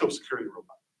 the Knightscope security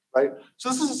robot, right? So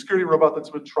this is a security robot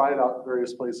that's been tried out in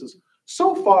various places.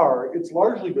 So far, it's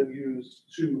largely been used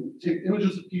to take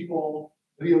images of people,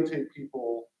 videotape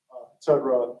people,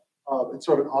 etc. It's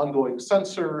sort of an ongoing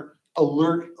sensor,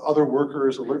 alert other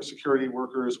workers, alert security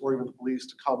workers, or even the police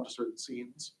to come to certain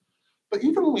scenes. But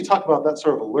even when we talk about that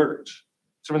sort of alert,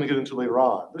 which I'm going to get into later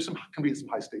on, can be some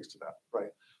high stakes to that, right?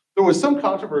 There was some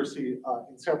controversy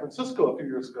in San Francisco a few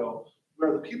years ago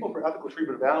where the People for Ethical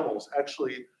Treatment of Animals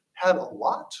actually had a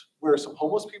lot where some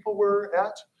homeless people were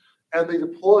at, and they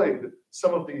deployed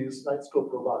some of these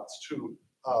Knightscope robots to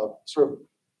sort of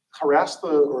harass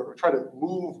or try to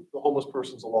move the homeless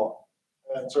persons along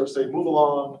and sort of say, move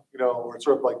along, or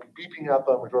sort of like beeping at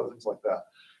them or other things like that.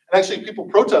 And actually people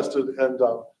protested and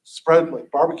spread like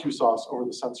barbecue sauce over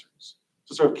the sensors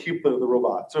to sort of keep the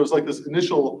robot. So it was like this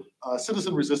initial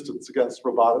citizen resistance against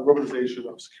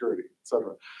robotization of security, et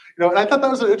cetera. And I thought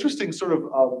that was an interesting sort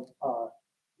of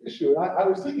issue. And I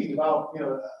was thinking about,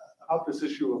 about this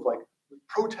issue of like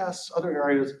protests, other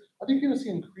areas. I think you're going to see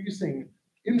increasing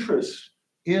interest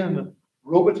in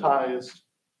robotized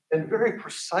and very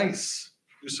precise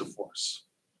use of force,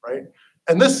 right?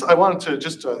 And this, I wanted to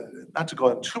just, not to go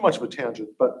on too much of a tangent,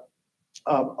 but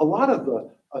a lot of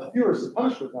the theorists of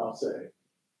punishment now say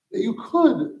that you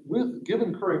could,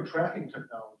 given current tracking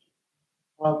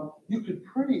technology, you could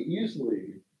pretty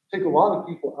easily take a lot of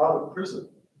people out of prison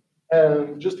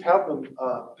and just have them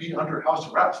be under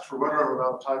house arrest for whatever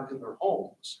amount of time in their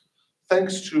homes,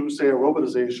 thanks to, say, a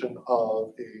robotization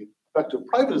of a effective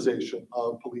privatization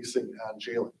of policing and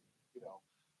jailing.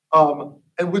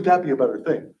 And would that be a better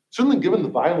thing? Certainly, given the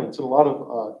violence in a lot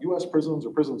of U.S. prisons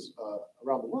or prisons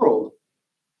around the world,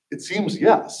 it seems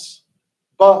yes.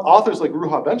 But authors like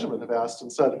Ruha Benjamin have asked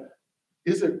and said,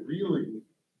 is it really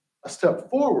a step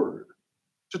forward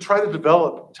to try to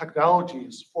develop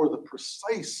technologies for the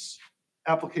precise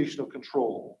application of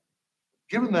control,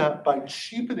 given that by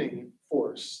cheapening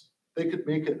force, they could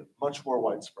make it much more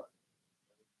widespread?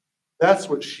 That's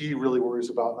what she really worries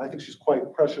about, and I think she's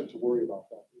quite prescient to worry about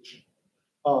that issue.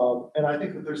 And I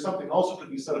think that there's something also to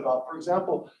be said about, for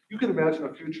example, you can imagine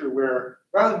a future where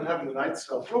rather than having the night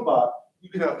stealth robot, you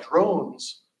could have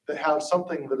drones that have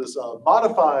something that is a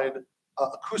modified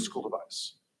acoustical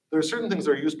device. There are certain things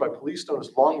that are used by police known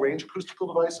as long-range acoustical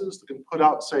devices that can put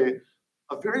out, say,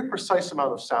 a very precise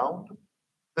amount of sound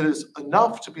that is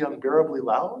enough to be unbearably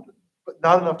loud, but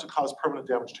not enough to cause permanent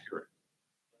damage to hearing.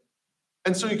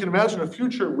 And so you can imagine a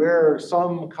future where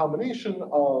some combination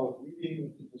of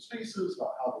reading people's faces,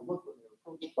 about how they look when they're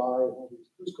approached by all these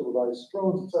acoustical devices,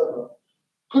 drones, etc.,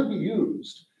 could be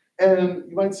used. And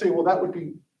you might say, well, that would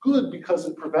be good because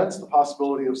it prevents the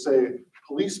possibility of, say,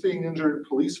 police being injured,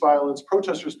 police violence,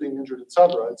 protesters being injured,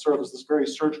 etc. It sort of is this very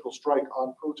surgical strike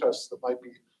on protests that might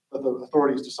be, that the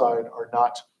authorities decide are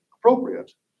not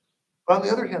appropriate. But on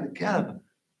the other hand, again,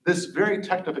 this very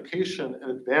technification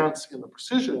and advance in the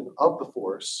precision of the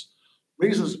force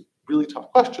raises really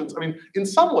tough questions. I mean, in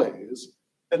some ways,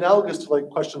 analogous to like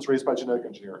questions raised by genetic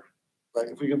engineering, right?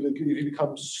 If you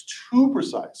become too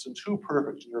precise and too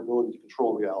perfect in your ability to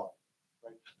control reality,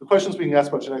 right? The questions being asked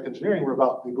about genetic engineering were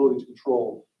about the ability to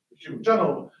control the human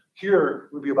genome. Here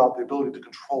would be about the ability to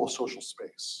control social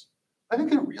space. I think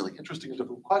they're really interesting and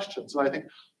different questions. And I think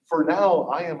for now,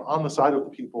 I am on the side of the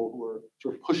people who are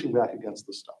sort of pushing back against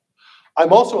this stuff.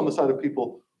 I'm also on the side of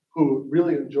people who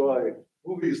really enjoy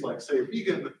movies like, say,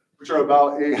 Vegan, which are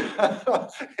about a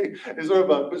sort of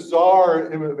a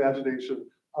bizarre imagination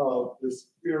of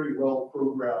this very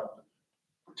well-programmed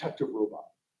protective robot.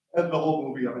 And the whole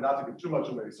movie, I mean, not to give too much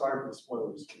away, sorry for the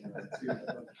spoilers.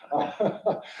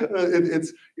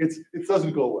 It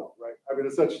doesn't go well, right? I mean,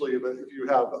 essentially, if you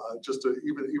have just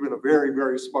even a very,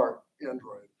 very smart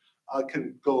android,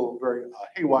 can go very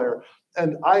haywire.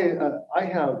 And I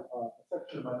have a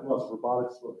section in my class of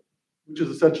robotics book, which is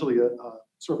essentially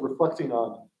sort of reflecting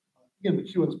on Ian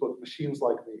McEwan's book, Machines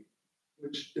Like Me,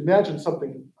 which imagines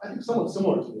something, I think, somewhat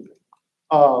similar to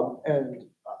moving, and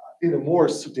in a more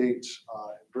sedate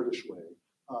British way.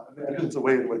 Imagines a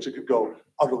way in which it could go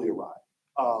utterly awry.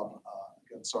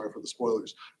 Again, sorry for the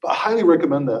spoilers, but I highly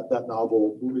recommend that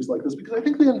novel, movies like this, because I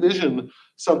think they envision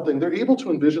something. They're able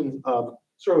to envision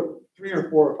sort of 3 or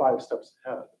 4 or 5 steps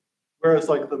ahead. Whereas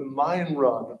like the mine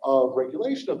run of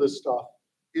regulation of this stuff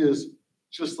is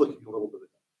just looking a little bit ahead.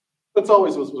 That's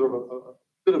always was sort of a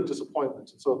bit of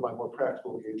disappointment in some of my more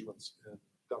practical engagements in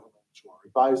government or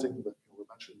advising that we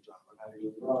mentioned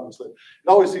it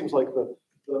always seems like the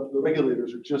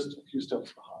regulators are just a few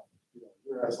steps behind.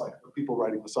 Whereas like the people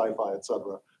writing the sci-fi, et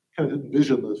cetera, kind of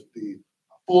envision the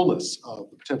fullness of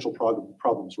the potential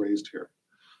problems raised here.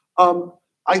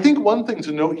 I think one thing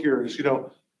to note here is,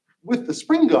 with the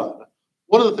spring gun,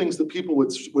 one of the things that people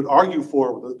would argue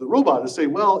for with the robot is say,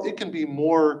 well, it can be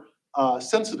more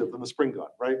sensitive than the spring gun,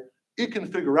 right? It can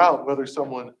figure out whether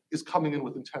someone is coming in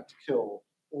with intent to kill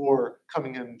or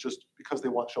coming in just because they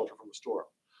want shelter from the storm.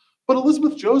 But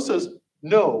Elizabeth Joh says,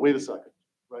 no, wait a second,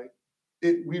 right?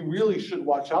 We really should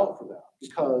watch out for that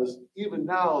because even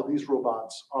now these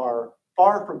robots are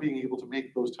far from being able to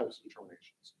make those types of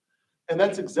determinations. And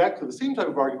that's exactly the same type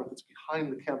of argument that's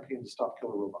behind the campaign to stop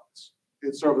killer robots.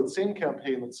 It's sort of the same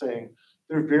campaign that's saying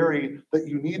that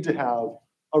you need to have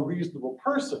a reasonable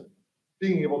person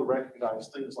being able to recognize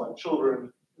things like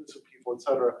children, innocent people, et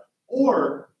cetera,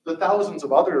 or the thousands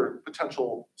of other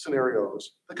potential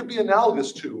scenarios that could be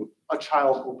analogous to a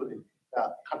child opening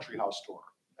that country house door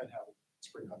and having a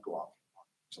spring gun go off,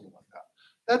 something like that.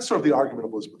 That's sort of the argument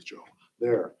of Elizabeth Joh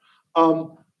there.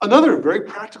 Another very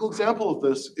practical example of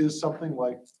this is something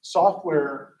like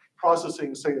software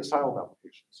processing, say, asylum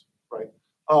applications, right?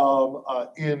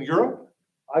 In Europe,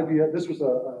 IBM, this was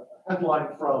a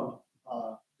headline from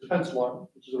Defense One,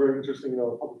 which is a very interesting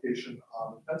publication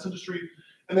on the defense industry.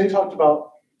 And they talked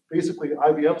about basically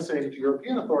IBM saying to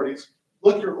European authorities,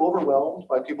 look, you're overwhelmed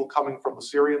by people coming from the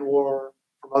Syrian war,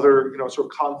 from other sort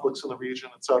of conflicts in the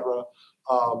region, et cetera.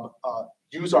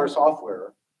 Use our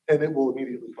software and it will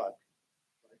immediately flag.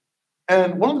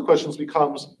 And one of the questions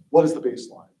becomes, what is the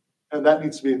baseline? And that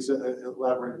needs to be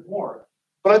elaborated more.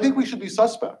 But I think we should be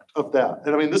suspect of that.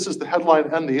 And I mean, this is the headline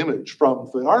and the image from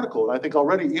the article. And I think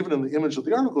already, even in the image that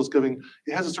the article is giving,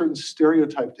 it has a certain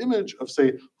stereotyped image of,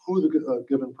 say, who the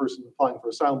given person applying for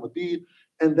asylum would be.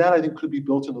 And that, I think, could be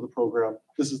built into the program.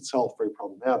 This is itself very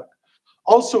problematic.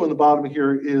 Also in the bottom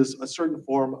here is a certain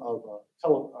form of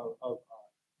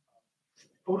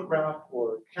photograph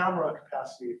or camera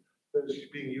capacity that is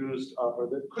being used or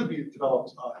that could be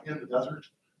developed in the desert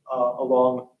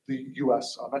along the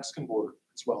US-Mexican border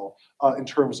as well, in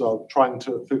terms of trying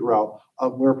to figure out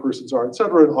where persons are, et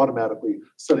cetera, and automatically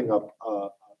setting up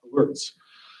alerts.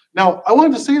 Now, I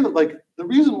wanted to say that, like, the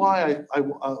reason why I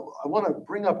want to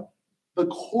bring up the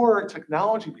core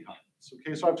technology behind this,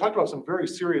 okay? So I've talked about some very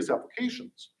serious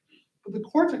applications, but the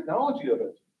core technology of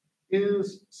it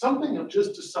is something of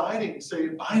just deciding, say,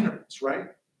 binaries, right?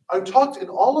 I've talked in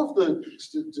all of the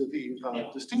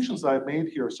distinctions that I've made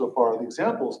here so far, the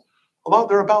examples,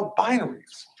 they're about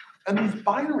binaries. And these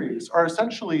binaries are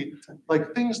essentially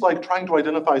like things like trying to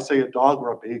identify, say, a dog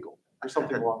or a bagel or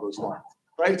something along those lines,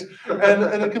 right?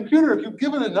 And a computer, if you've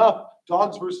given enough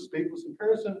dogs versus bagels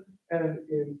comparison, and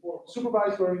in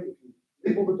supervised learning, if you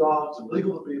label the dogs and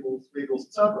label the bagels,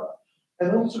 et cetera,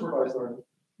 and unsupervised learning,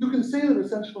 you can say that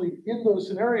essentially in those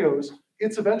scenarios,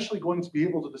 it's eventually going to be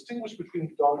able to distinguish between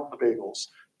the dog and the bagels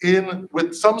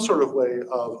with some sort of way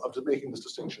of making this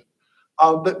distinction.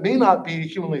 That may not be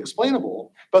humanly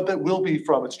explainable, but that will be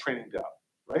from its training data,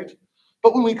 right?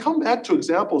 But when we come back to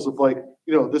examples of, like,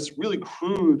 this really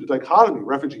crude dichotomy,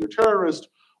 refugee or terrorist,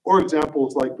 or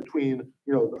examples like between,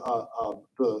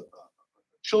 the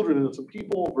children of innocent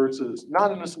people versus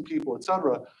non-innocent people, et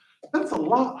cetera, that's a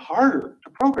lot harder to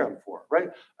program for, right?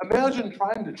 Imagine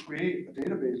trying to create a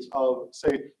database of,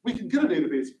 say, we can get a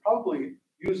database probably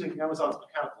using Amazon's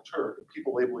Mechanical Turk and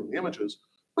people labeling the images.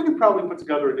 We could probably put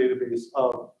together a database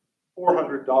of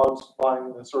 400 dogs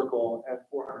flying in a circle and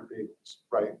 400 bagels,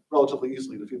 right? Relatively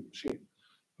easily to feed the machine.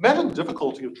 Imagine the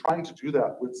difficulty of trying to do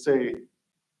that with, say,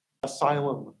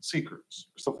 asylum seekers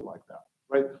or something like that,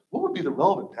 right? What would be the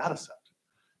relevant data set?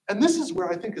 And this is where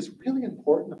I think is really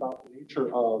important about the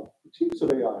nature of critiques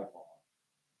of AI,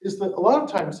 is that a lot of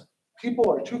times people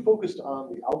are too focused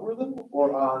on the algorithm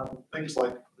or on things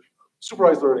like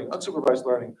supervised learning, unsupervised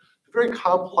learning, the very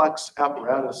complex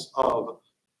apparatus of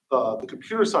the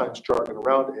computer science jargon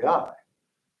around AI.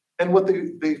 And what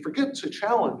they forget to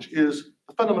challenge is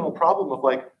the fundamental problem of,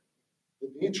 like, the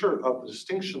nature of the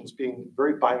distinctions being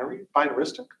very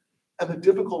binaristic, and the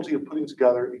difficulty of putting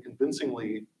together a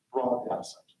convincingly broad data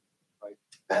set, right?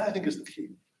 That, I think, is the key.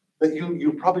 That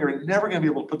you probably are never going to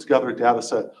be able to put together a data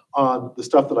set on the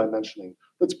stuff that I'm mentioning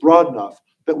that's broad enough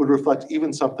that would reflect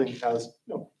even something as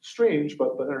strange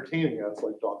but entertaining as,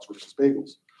 like, dogs versus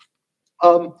bagels.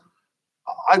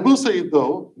 I will say,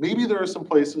 though, maybe there are some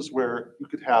places where you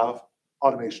could have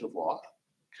automation of law.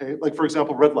 Okay, like, for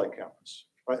example, red light cameras.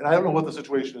 Right? And I don't know what the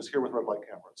situation is here with red light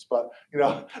cameras, but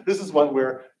this is one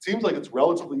where it seems like it's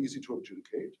relatively easy to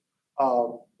adjudicate.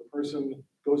 The person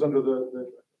goes under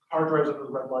the car drives under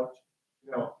the red light.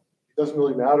 It doesn't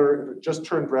really matter if it just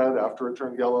turned red after it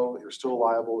turned yellow. You're still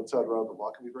liable, et cetera. The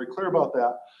law can be very clear about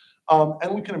that.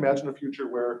 And we can imagine a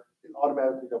future where it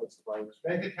automatically debits the driver's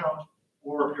bank account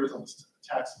or appears on the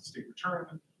tax and state return,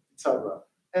 et cetera.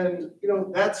 And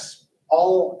that's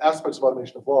all aspects of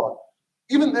automation of law.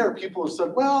 Even there, people have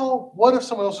said, well, what if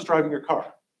someone else is driving your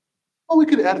car? Well, we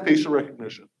could add facial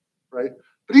recognition, right?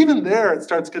 But even there, it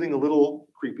starts getting a little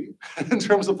creepy in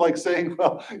terms of, like, saying,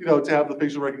 well, to have the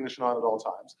facial recognition on at all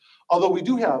times. Although we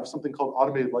do have something called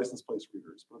automated license plate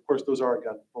readers, but of course those are,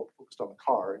 again, focused on the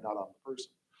car and not on the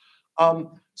person.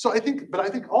 So I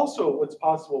think also what's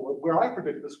possible, where I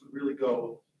predict this would really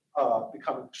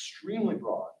become extremely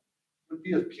broad, would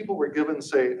be if people were given,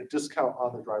 say, a discount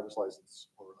on their driver's license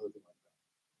or other thing like that.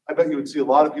 I bet you would see a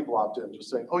lot of people opt in, just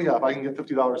saying, oh yeah, if I can get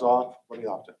 $50 off, let me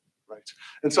opt in, right?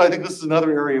 And so I think this is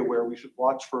another area where we should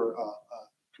watch for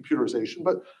computerization,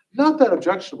 but not that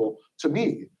objectionable to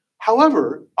me.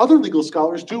 However, other legal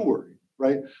scholars do worry,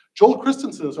 right? Joel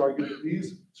Christensen has argued that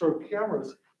these sort of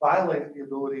cameras violate the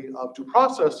ability of due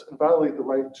process and violate the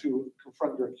right to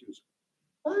confront your accuser.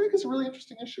 I think it's a really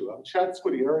interesting issue. Chad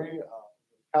Scudieri,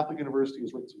 Catholic University,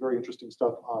 has written some very interesting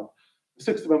stuff on the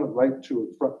Sixth Amendment right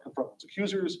to confront its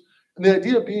accusers. And the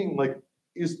idea being, like,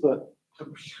 is the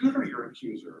computer your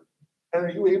accuser? And are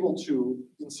you able to,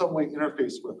 in some way,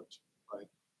 interface with it, right?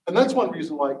 And that's one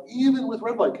reason why, even with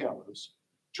red light cameras,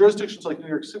 jurisdictions like New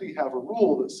York City have a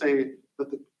rule that say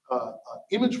that the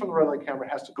image from the red light camera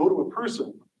has to go to a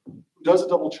person who does a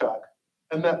double check,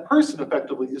 and that person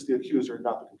effectively is the accuser,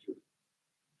 not the computer.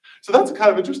 So that's a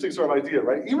kind of interesting sort of idea,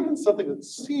 right? Even in something that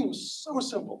seems so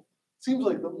simple, seems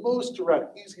like the most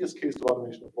direct, easiest case of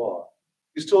automation of law,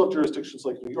 you still have jurisdictions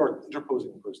like New York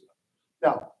interposing in person.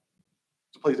 Now,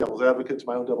 to play devil's advocate, to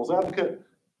my own devil's advocate,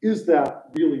 is that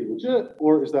really legit,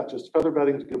 or is that just feather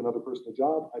bedding to give another person a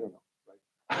job? I don't know, right?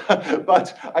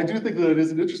 But I do think that it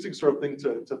is an interesting sort of thing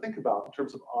to think about in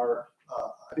terms of our,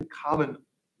 I think, common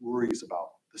worries about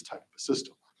this type of a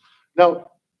system.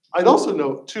 Now, I'd also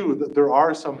note, too, that there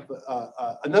are some,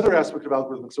 another aspect of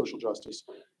algorithmic social justice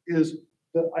is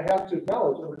that I have to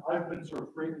acknowledge, I mean, I've been sort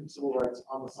of framing civil rights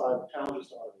on the side of challenges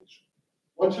to automation.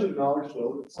 One should acknowledge,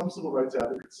 though, that some civil rights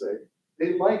advocates say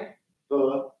they like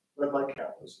the red light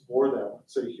cameras more than,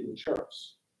 say, human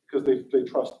sheriffs, because they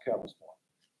trust the cameras more.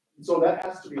 And so that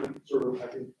has to be sort of, I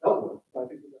think, dealt with. I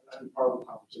think that has to be part of the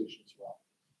conversation as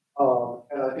well.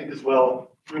 And I think as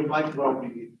well, we might run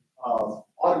the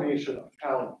automation of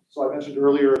challenge. So I mentioned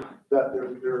earlier that there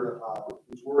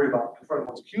was worry about confronting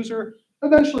one's accuser.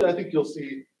 Eventually, I think you'll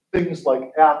see things like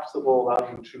apps that will allow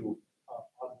you to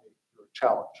automate your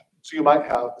challenge. So you might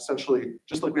have essentially,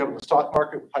 just like we have in the stock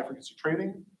market with high frequency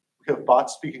trading, we have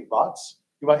bots speaking bots.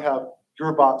 You might have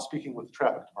your bot speaking with the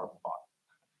traffic department bot,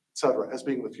 et cetera, as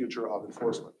being the future of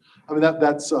enforcement. I mean,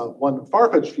 that's one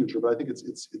far-fetched future, but I think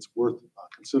it's worth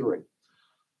considering.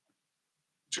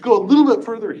 To go a little bit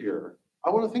further here, I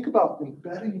want to think about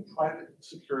embedding private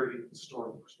security in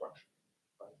storing infrastructure.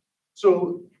 Right?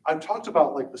 So I've talked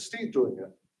about like the state doing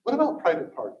it. What about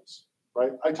private parties?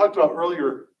 Right? I talked about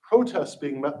earlier protests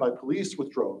being met by police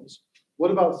with drones.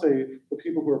 What about, say, the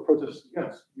people who are protesting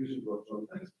against using drones or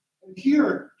things? And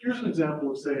here's an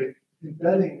example of, say,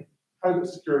 embedding private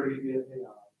security in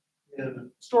AI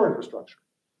in store infrastructure.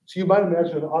 So you might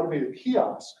imagine an automated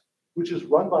kiosk, which is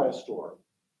run by a store,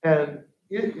 and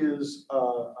it is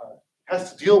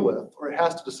has to deal with, or it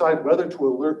has to decide whether to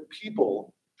alert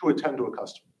people to attend to a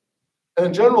customer. And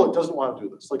in general, it doesn't want to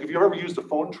do this. Like if you've ever used a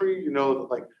phone tree, you know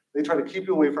that like they try to keep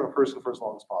you away from a person for as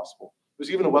long as possible.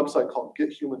 There's even a website called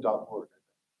gethuman.org.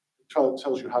 It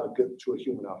tells you how to get to a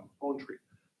human out of a phone tree.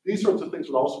 These sorts of things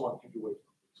would also want to keep you away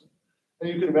from a person. And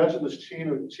you can imagine this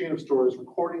chain of stores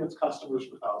recording its customers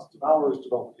for thousands of hours,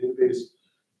 develop a database,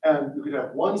 and you could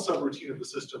have one subroutine of the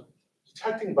system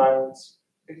detecting violence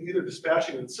and either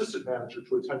dispatching an assistant manager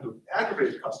to attend to an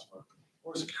aggravated customer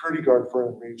or a security guard for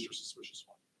an enraged or suspicious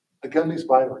one. Again, these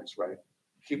binaries, right?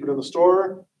 Keep it in the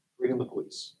store, bring in the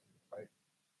police, right?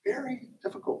 Very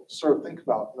difficult to sort of think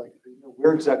about, like, you know,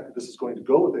 where exactly this is going to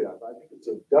go with AI, but I think it's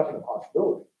a definite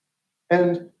possibility.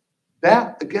 And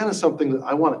that, again, is something that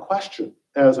I want to question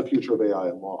as a future of AI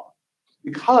and law,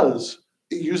 because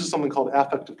it uses something called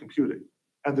affective computing.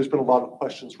 And there's been a lot of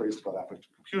questions raised about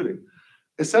affective computing.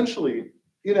 Essentially,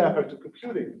 in affective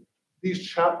computing, these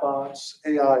chatbots,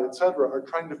 AI, et cetera, are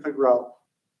trying to figure out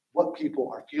what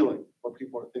people are feeling, what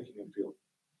people are thinking and feeling.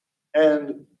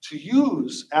 And to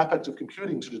use affective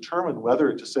computing to determine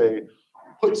whether to, say,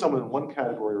 put someone in one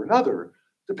category or another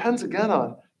depends, again,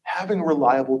 on having a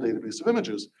reliable database of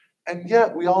images. And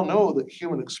yet, we all know that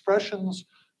human expressions,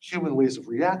 human ways of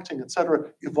reacting, et cetera,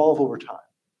 evolve over time.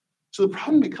 So the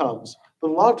problem becomes that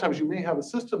a lot of times you may have a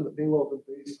system that may well have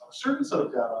been based on a certain set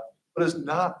of data, but is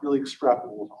not really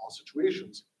extrapolable to all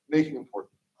situations, making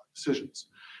important decisions.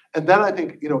 And then I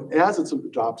think, you know, as it's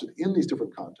adopted in these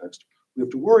different contexts, we have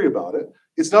to worry about it.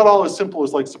 It's not all as simple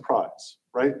as like surprise,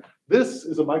 right? This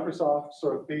is a Microsoft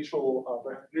sort of facial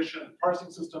recognition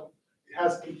parsing system. It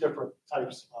has 8 different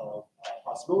types of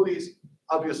possibilities,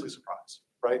 obviously surprise,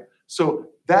 right? So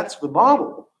that's the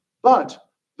model, but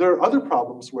there are other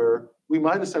problems where we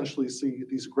might essentially see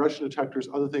these aggression detectors,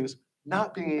 other things,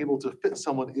 not being able to fit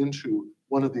someone into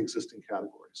one of the existing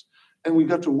categories. And we've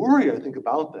got to worry, I think,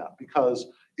 about that, because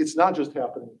it's not just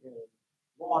happening in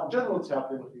law in general, it's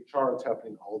happening with HR, it's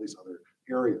happening in all these other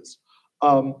areas.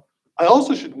 I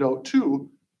also should note,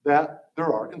 too, that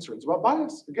there are concerns about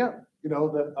bias. Again, you know,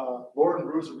 that Lauren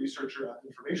Rue is a researcher at the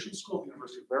Information School at the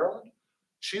University of Maryland.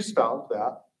 She's found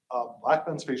that Black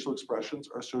men's facial expressions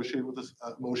are associated with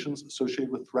emotions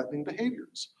associated with threatening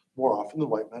behaviors more often than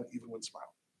white men, even when smiling.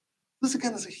 This,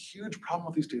 again, is a huge problem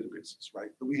with these databases, right?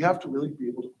 That we have to really be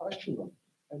able to question them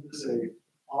and to say,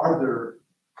 are there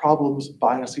problems,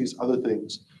 biases, other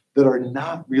things that are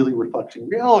not really reflecting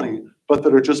reality, but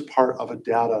that are just part of a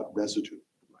data residue,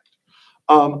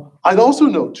 right? I'd also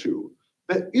note, too,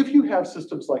 that if you have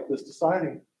systems like this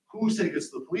deciding who, say, gets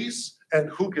the police and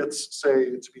who gets, say,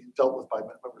 to be dealt with by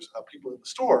members of people in the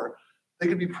store, they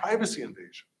can be privacy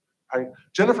invasion, right?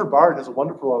 Jennifer Bard has a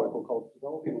wonderful article called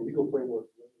Developing a Legal Framework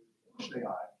for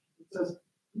AI. It says,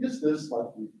 is this like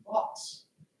reading thoughts?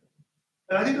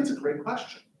 And I think that's a great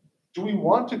question. Do we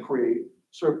want to create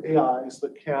sort of AIs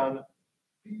that can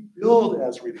be billed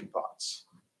as reading thoughts,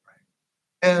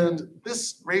 right? And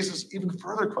this raises even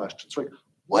further questions, right?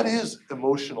 What is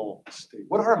emotional state?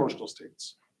 What are emotional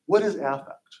states? What is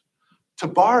affect? To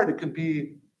Bard, it can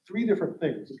be 3 different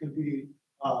things. It can be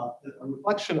a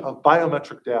reflection of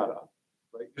biometric data,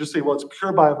 right? right? You just say, well, it's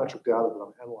pure biometric data that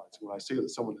I'm analyzing when I say that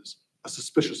someone is a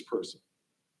suspicious person.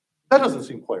 That doesn't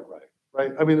seem quite right,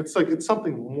 right? I mean, it's like, it's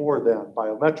something more than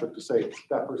biometric to say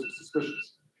that person's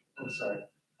suspicious. I'm sorry.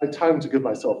 I timed to give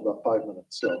myself about 5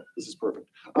 minutes, so this is perfect.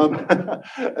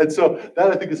 And so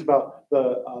that I think is about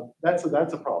that's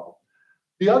a problem.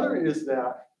 The other is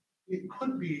that it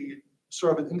could be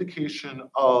sort of an indication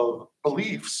of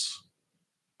beliefs,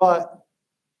 but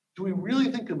do we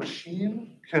really think a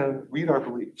machine can read our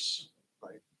beliefs,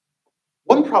 right?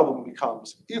 One problem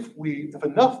becomes if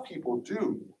enough people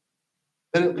do,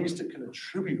 then at least it can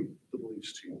attribute the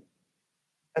beliefs to you.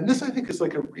 And this, I think, is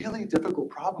like a really difficult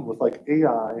problem with like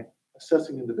AI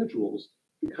assessing individuals,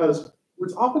 because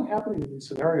what's often happening in these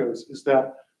scenarios is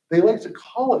that they like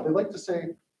to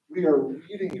say, we are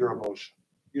reading your emotion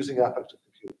using affective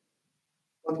computing.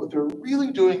 But what they're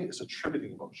really doing is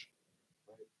attributing emotion.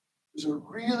 Right? There's a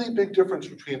really big difference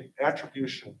between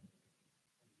attribution.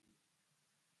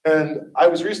 And I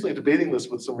was recently debating this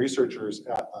with some researchers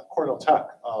at Cornell Tech.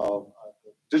 The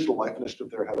Digital Life Initiative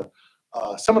there had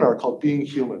a seminar called Being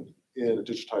Human in a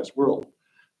Digitized World.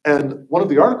 And one of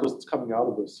the articles that's coming out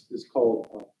of this is called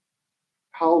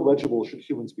How Legible Should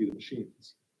Humans Be to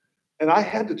Machines? And I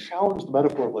had to challenge the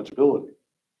metaphor of legibility,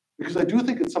 because I do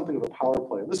think it's something of a power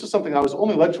play. And this is something I was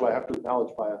only led to, I have to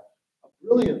acknowledge, by a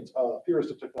brilliant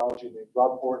theorist of technology named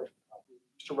Rob Gordon, who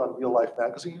used to run Real Life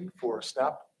magazine for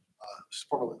Snap,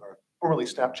 formerly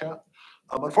Snapchat.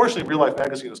 Unfortunately, Real Life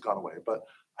magazine has gone away, but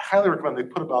I highly recommend. They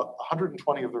put about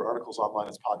 120 of their articles online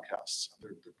as podcasts.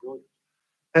 They're brilliant.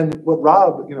 And what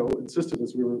Rob, insisted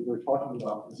as we were talking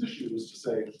about this issue was to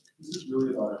say, this is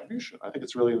really about attribution. I think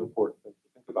it's really an important thing to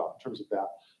think about in terms of that.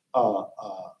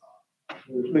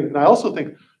 And I also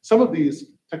think some of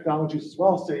these technologies as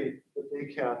well say that they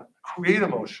can create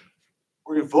emotion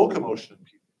or evoke emotion in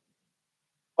people.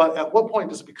 But at what point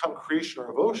does it become creation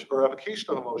or evocation or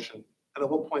evocation of emotion? And at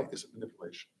what point is it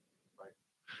manipulation? Right?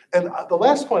 And the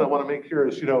last point I want to make here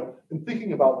is, in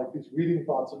thinking about like these reading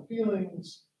thoughts and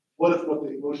feelings, what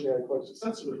the evolutionary collects as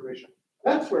sensitive information?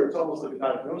 That's where it's almost like a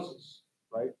diagnosis,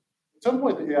 right? At some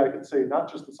point, the AI can say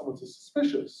not just that someone's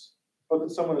suspicious, but that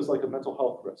someone is like a mental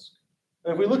health risk.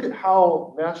 And if we look at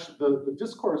how the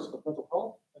discourse of mental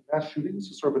health and mass shootings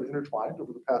has sort of been intertwined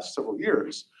over the past several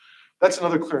years, that's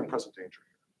another clear and present danger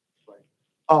here,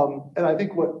 right? And I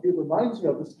think what it reminds me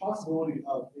of, this possibility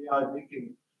of AI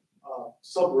making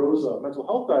sub rosa mental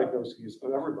health diagnoses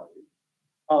of everybody,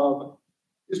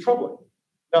 is troubling.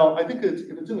 Now, I think if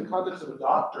it's in the context of a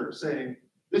doctor saying,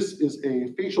 this is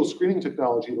a facial screening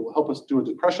technology that will help us do a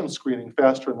depression screening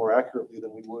faster and more accurately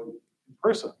than we would in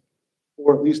person,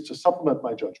 or at least to supplement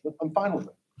my judgment, I'm fine with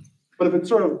it. But if it's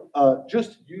sort of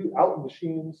just you out in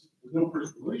machines with no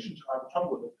personal relationship, I'm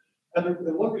trouble with it.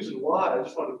 And one reason why, I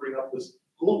just wanted to bring up this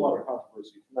Goldwater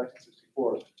controversy from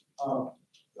 1964.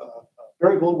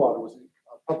 Barry Goldwater was a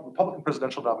Republican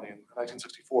presidential nominee in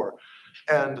 1964.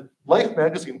 And Life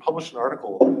magazine published an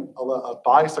article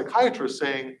by psychiatrists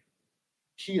saying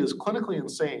he is clinically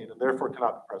insane and therefore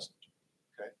cannot be president.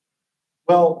 Okay.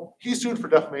 Well, he sued for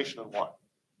defamation and won.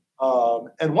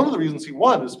 And one of the reasons he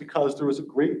won is because there was a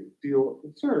great deal of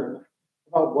concern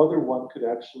about whether one could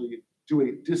actually do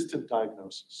a distant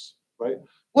diagnosis, right?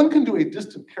 One can do a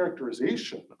distant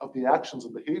characterization of the actions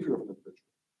and behavior of an individual.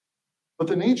 But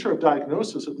the nature of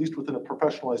diagnosis, at least within a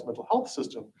professionalized mental health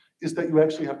system, is that you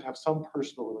actually have to have some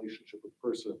personal relationship with the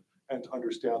person and to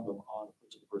understand them on a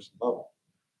person-to-person level.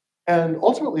 And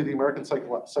ultimately, the American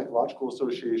Psychological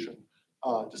Association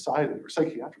decided, or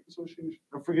Psychiatric Association,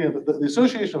 I'm forgetting, the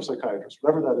Association of Psychiatrists,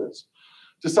 whatever that is,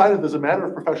 decided as a matter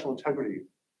of professional integrity,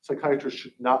 psychiatrists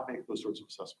should not make those sorts of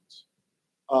assessments.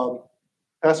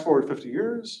 Fast forward 50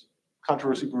 years,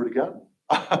 controversy brewed again.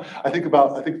 I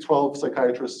think 12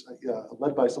 psychiatrists,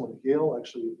 led by someone at Yale,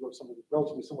 actually wrote something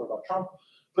relatively similar about Trump,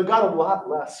 but got a lot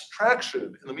less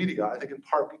traction in the media, I think in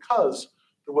part because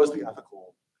there was the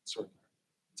ethical concern.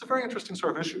 It's a very interesting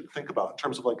sort of issue to think about in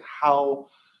terms of like how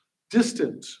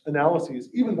distant analyses,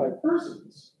 even by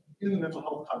persons in the mental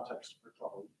health context, are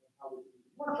troubling, and how they can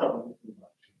be more troubling in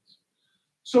machines.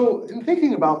 So in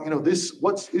thinking about,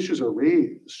 what issues are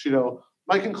raised,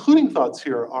 my concluding thoughts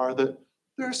here are that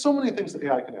there are so many things that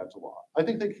AI can add to law. I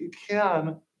think that it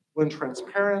can, when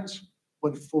transparent,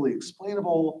 when fully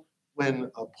explainable, when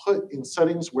put in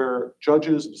settings where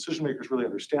judges and decision makers really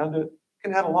understand it,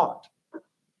 can add a lot.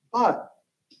 But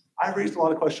I raised a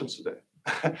lot of questions today.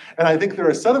 And I think there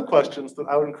are a set of questions that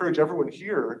I would encourage everyone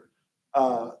here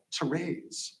to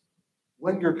raise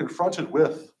when you're confronted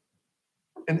with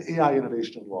an AI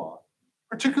innovation in law,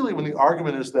 particularly when the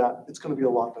argument is that it's going to be a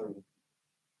lot better than.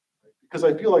 Because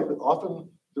I feel like that often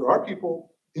there are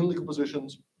people in legal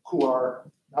positions who are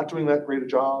not doing that great a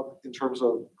job in terms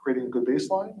of creating a good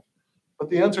baseline. But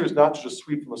the answer is not to just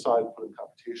sweep them aside and put in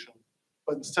computation,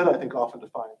 but instead, I think, often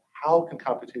define how can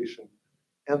computation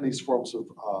and these forms of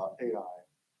AI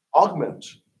augment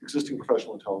existing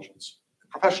professionals'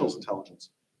 intelligence,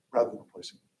 rather than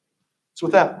replacing them. So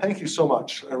with that, thank you so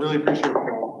much. I really appreciate it.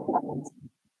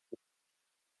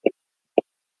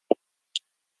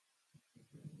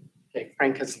 Okay,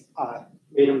 Frank has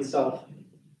made himself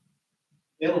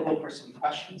available for some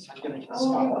questions. I'm going to just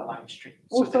stop the live stream.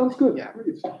 Oh, sounds good. Yeah.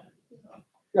 Great.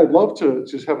 Yeah, I'd love to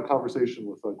just have a conversation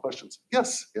with questions.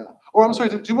 Yes, yeah. Or I'm sorry,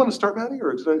 do you want to start, Maddie,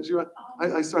 or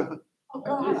I started? Oh,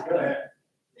 God.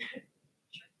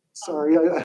 Sorry,